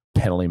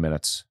 Penalty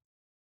minutes,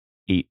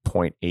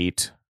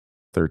 8.8,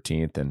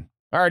 13th. And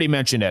I already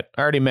mentioned it.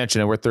 We're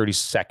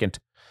 32nd.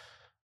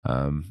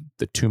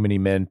 The too many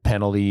men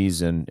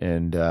penalties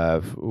and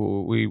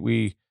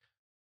we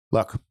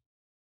look,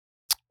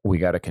 we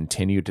got to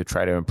continue to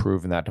try to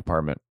improve in that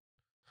department.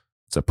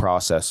 It's a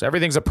process.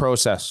 Everything's a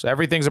process.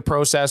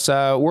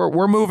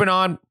 We're moving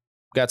on.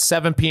 Got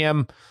 7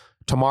 p.m.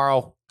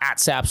 tomorrow at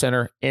SAP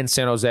Center in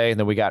San Jose. And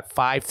then we got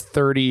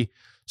 5:30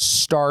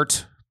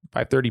 start,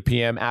 5:30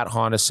 p.m. at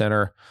Honda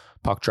Center.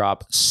 Puck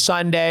drop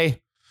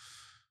Sunday.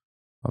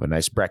 I'll have a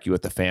nice brekkie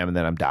with the fam, and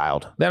then I'm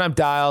dialed. Then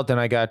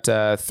I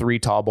got 3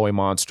 tall boy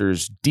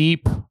monsters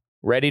deep,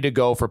 ready to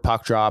go for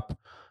puck drop.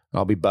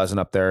 I'll be buzzing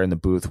up there in the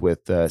booth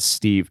with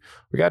Steve.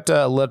 We got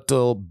a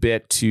little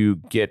bit to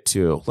get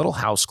to. A little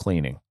house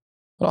cleaning,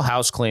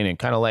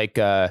 kind of like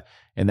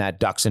in that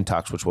Ducks and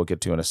Tucks, which we'll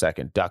get to in a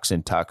second. Ducks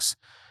and Tucks.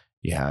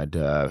 You had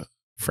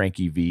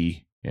Frankie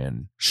V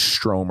and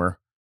Stromer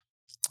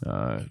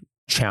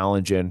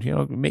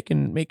challenging,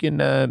 making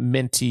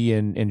Minty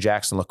and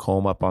Jackson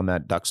Lacombe up on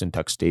that Ducks and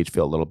Tucks stage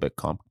feel a little bit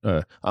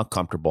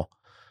uncomfortable.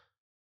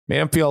 Made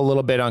him feel a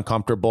little bit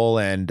uncomfortable,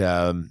 and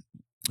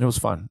it was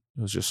fun.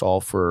 It was just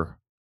all for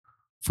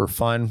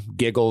fun,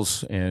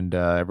 giggles, and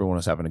everyone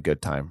was having a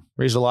good time.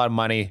 Raised a lot of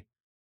money.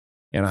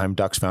 Anaheim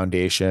Ducks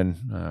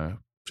Foundation,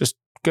 just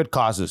good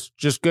causes,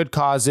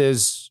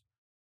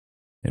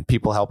 and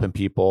people helping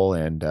people.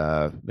 And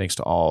thanks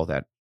to all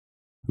that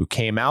who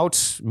came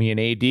out. Me and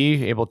AD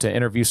able to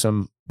interview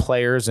some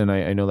players, and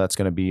I know that's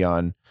going to be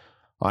on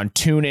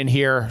Tune In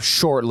here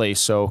shortly.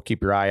 So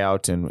keep your eye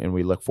out, and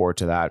we look forward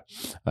to that.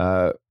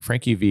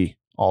 Frankie V,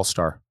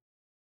 All-Star.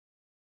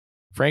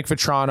 Frank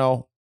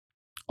Vetrano,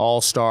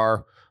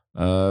 All-Star.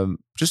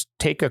 Just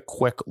take a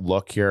quick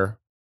look here.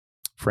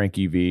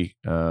 Frankie V.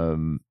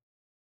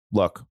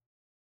 Look,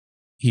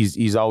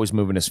 he's always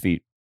moving his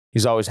feet.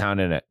 He's always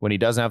hounding it. When he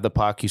doesn't have the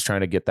puck, he's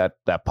trying to get that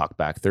puck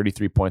back.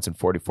 33 points in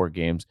 44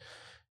 games.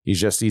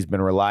 He's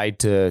been relied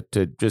to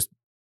just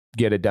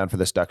get it done for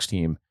this Ducks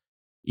team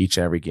each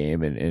and every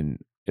game. And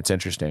it's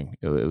interesting.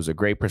 It was a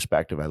great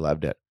perspective. I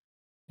loved it.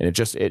 And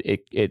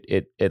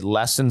it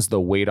lessens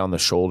the weight on the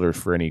shoulders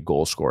for any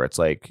goal scorer. It's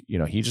like,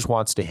 he just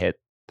wants to hit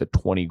the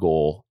 20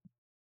 goal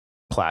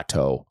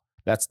plateau.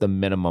 That's the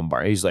minimum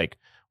bar. He's like,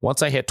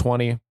 once I hit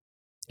 20,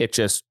 it's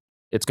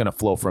going to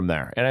flow from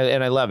there.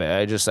 And I love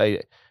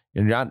it.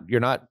 You're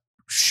not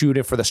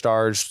shooting for the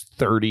stars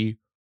 30,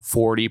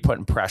 40,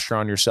 putting pressure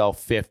on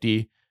yourself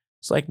 50.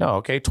 It's like, no,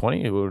 okay,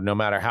 20, no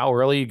matter how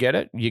early you get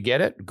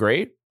it,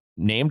 great.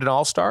 Named an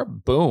all-star,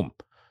 boom.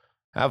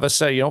 Have us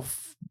say,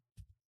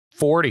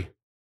 40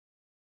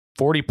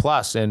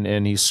 plus.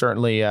 And he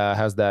certainly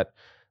has that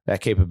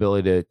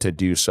capability to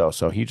do so.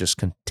 So he just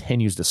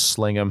continues to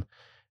sling him.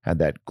 Had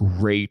that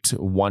great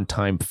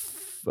one-time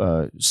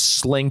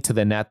sling to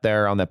the net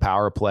there on the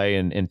power play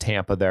in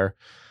Tampa there.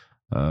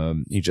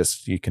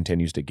 He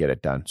continues to get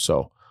it done.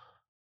 So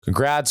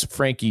congrats,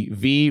 Frankie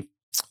V.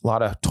 A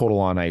lot of total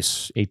on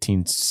ice,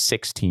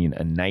 18-16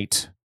 a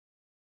night.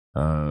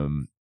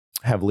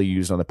 Heavily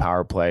used on the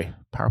power play.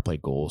 Power play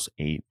goals,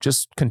 8.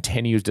 Just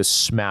continues to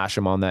smash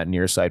him on that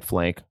near side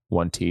flank,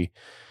 1T.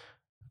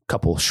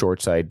 Couple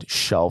short side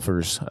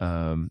shelfers,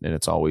 and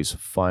it's always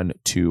fun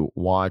to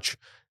watch.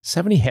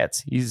 70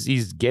 hits.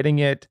 He's getting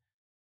it.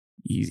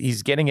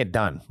 He's getting it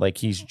done. Like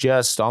he's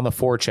just on the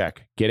forecheck,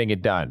 getting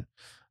it done.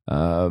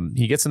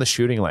 He gets in the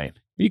shooting lane.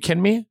 Are you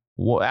kidding me?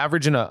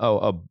 Averaging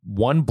a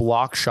 1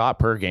 block shot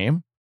per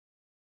game.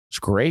 It's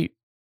great.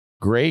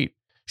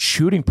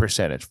 Shooting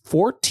percentage,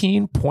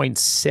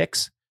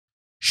 14.6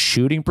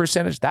 shooting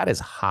percentage. That is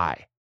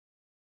high.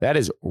 That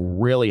is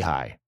really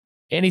high.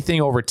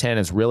 Anything over 10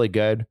 is really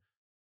good.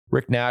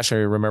 Rick Nash, I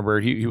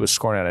remember he was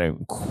scoring at an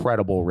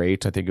incredible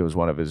rate. I think it was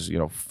one of his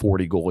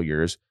 40 goal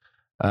years.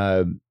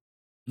 I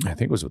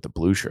think it was with the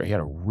Blue Shirt. He had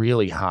a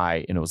really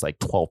high, and it was like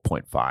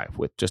 12.5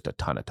 with just a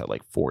ton of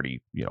like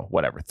 40,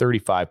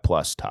 35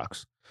 plus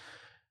tucks.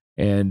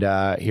 And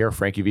here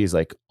Frankie V is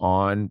like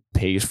on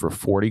pace for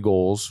 40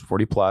 goals,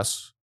 40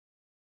 plus.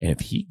 And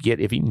if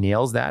he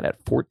nails that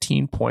at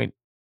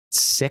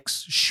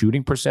 14.6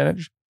 shooting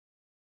percentage,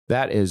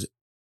 that is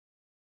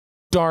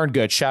darn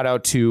good. Shout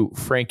out to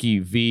Frankie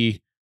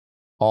V,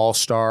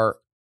 All-Star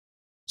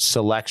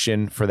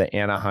selection for the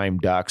Anaheim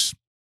Ducks.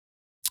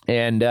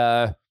 And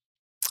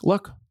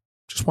look,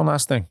 just one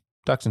last thing.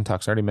 Ducks and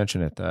Tucks, I already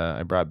mentioned it.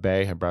 I brought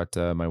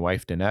my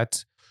wife,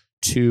 Danette,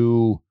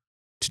 to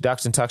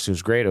Ducks and Tucks. It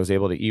was great. I was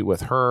able to eat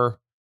with her,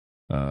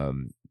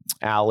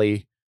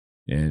 Allie,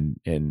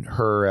 and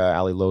her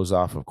Ali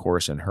Lozoff, of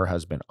course, and her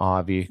husband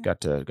Avi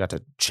got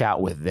to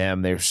chat with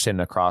them. They were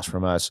sitting across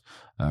from us.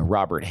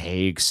 Robert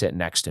Haig sitting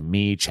next to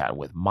me, chatting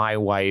with my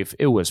wife.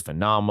 It was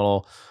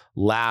phenomenal.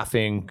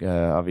 Laughing,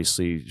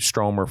 obviously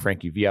Stromer,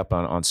 Frankie V up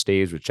on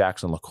stage with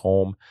Jackson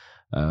Lacombe,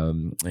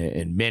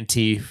 and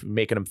Minty,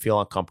 making them feel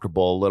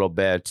uncomfortable a little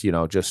bit,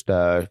 just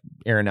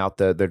airing out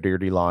the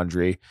dirty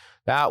laundry.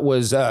 That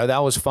was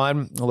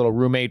fun. A little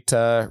roommate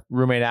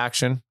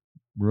action,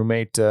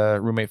 roommate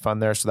fun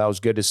there. So that was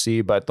good to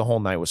see, but the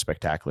whole night was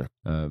spectacular.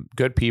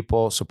 Good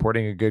people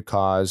supporting a good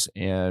cause,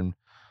 and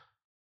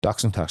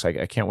Ducks and Tucks.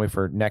 I can't wait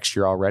for next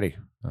year already.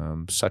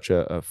 Such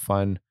a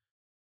fun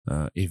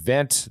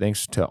event.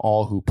 Thanks to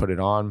all who put it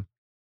on.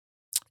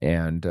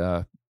 And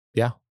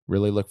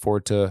really look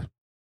forward to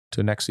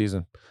next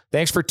season.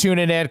 Thanks for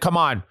tuning in. Come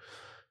on.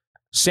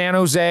 San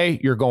Jose,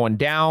 you're going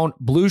down.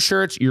 Blue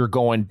Shirts, you're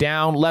going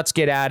down. Let's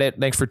get at it.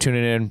 Thanks for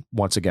tuning in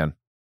once again.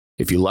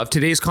 If you love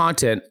today's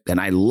content, then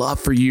I'd love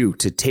for you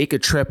to take a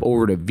trip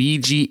over to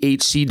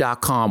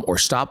VGHC.com or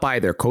stop by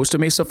their Costa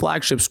Mesa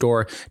flagship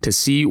store to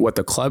see what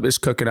the club is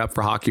cooking up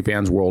for hockey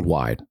fans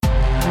worldwide.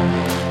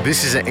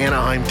 This is an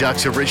Anaheim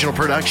Ducks original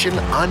production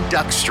on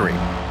Duckstream.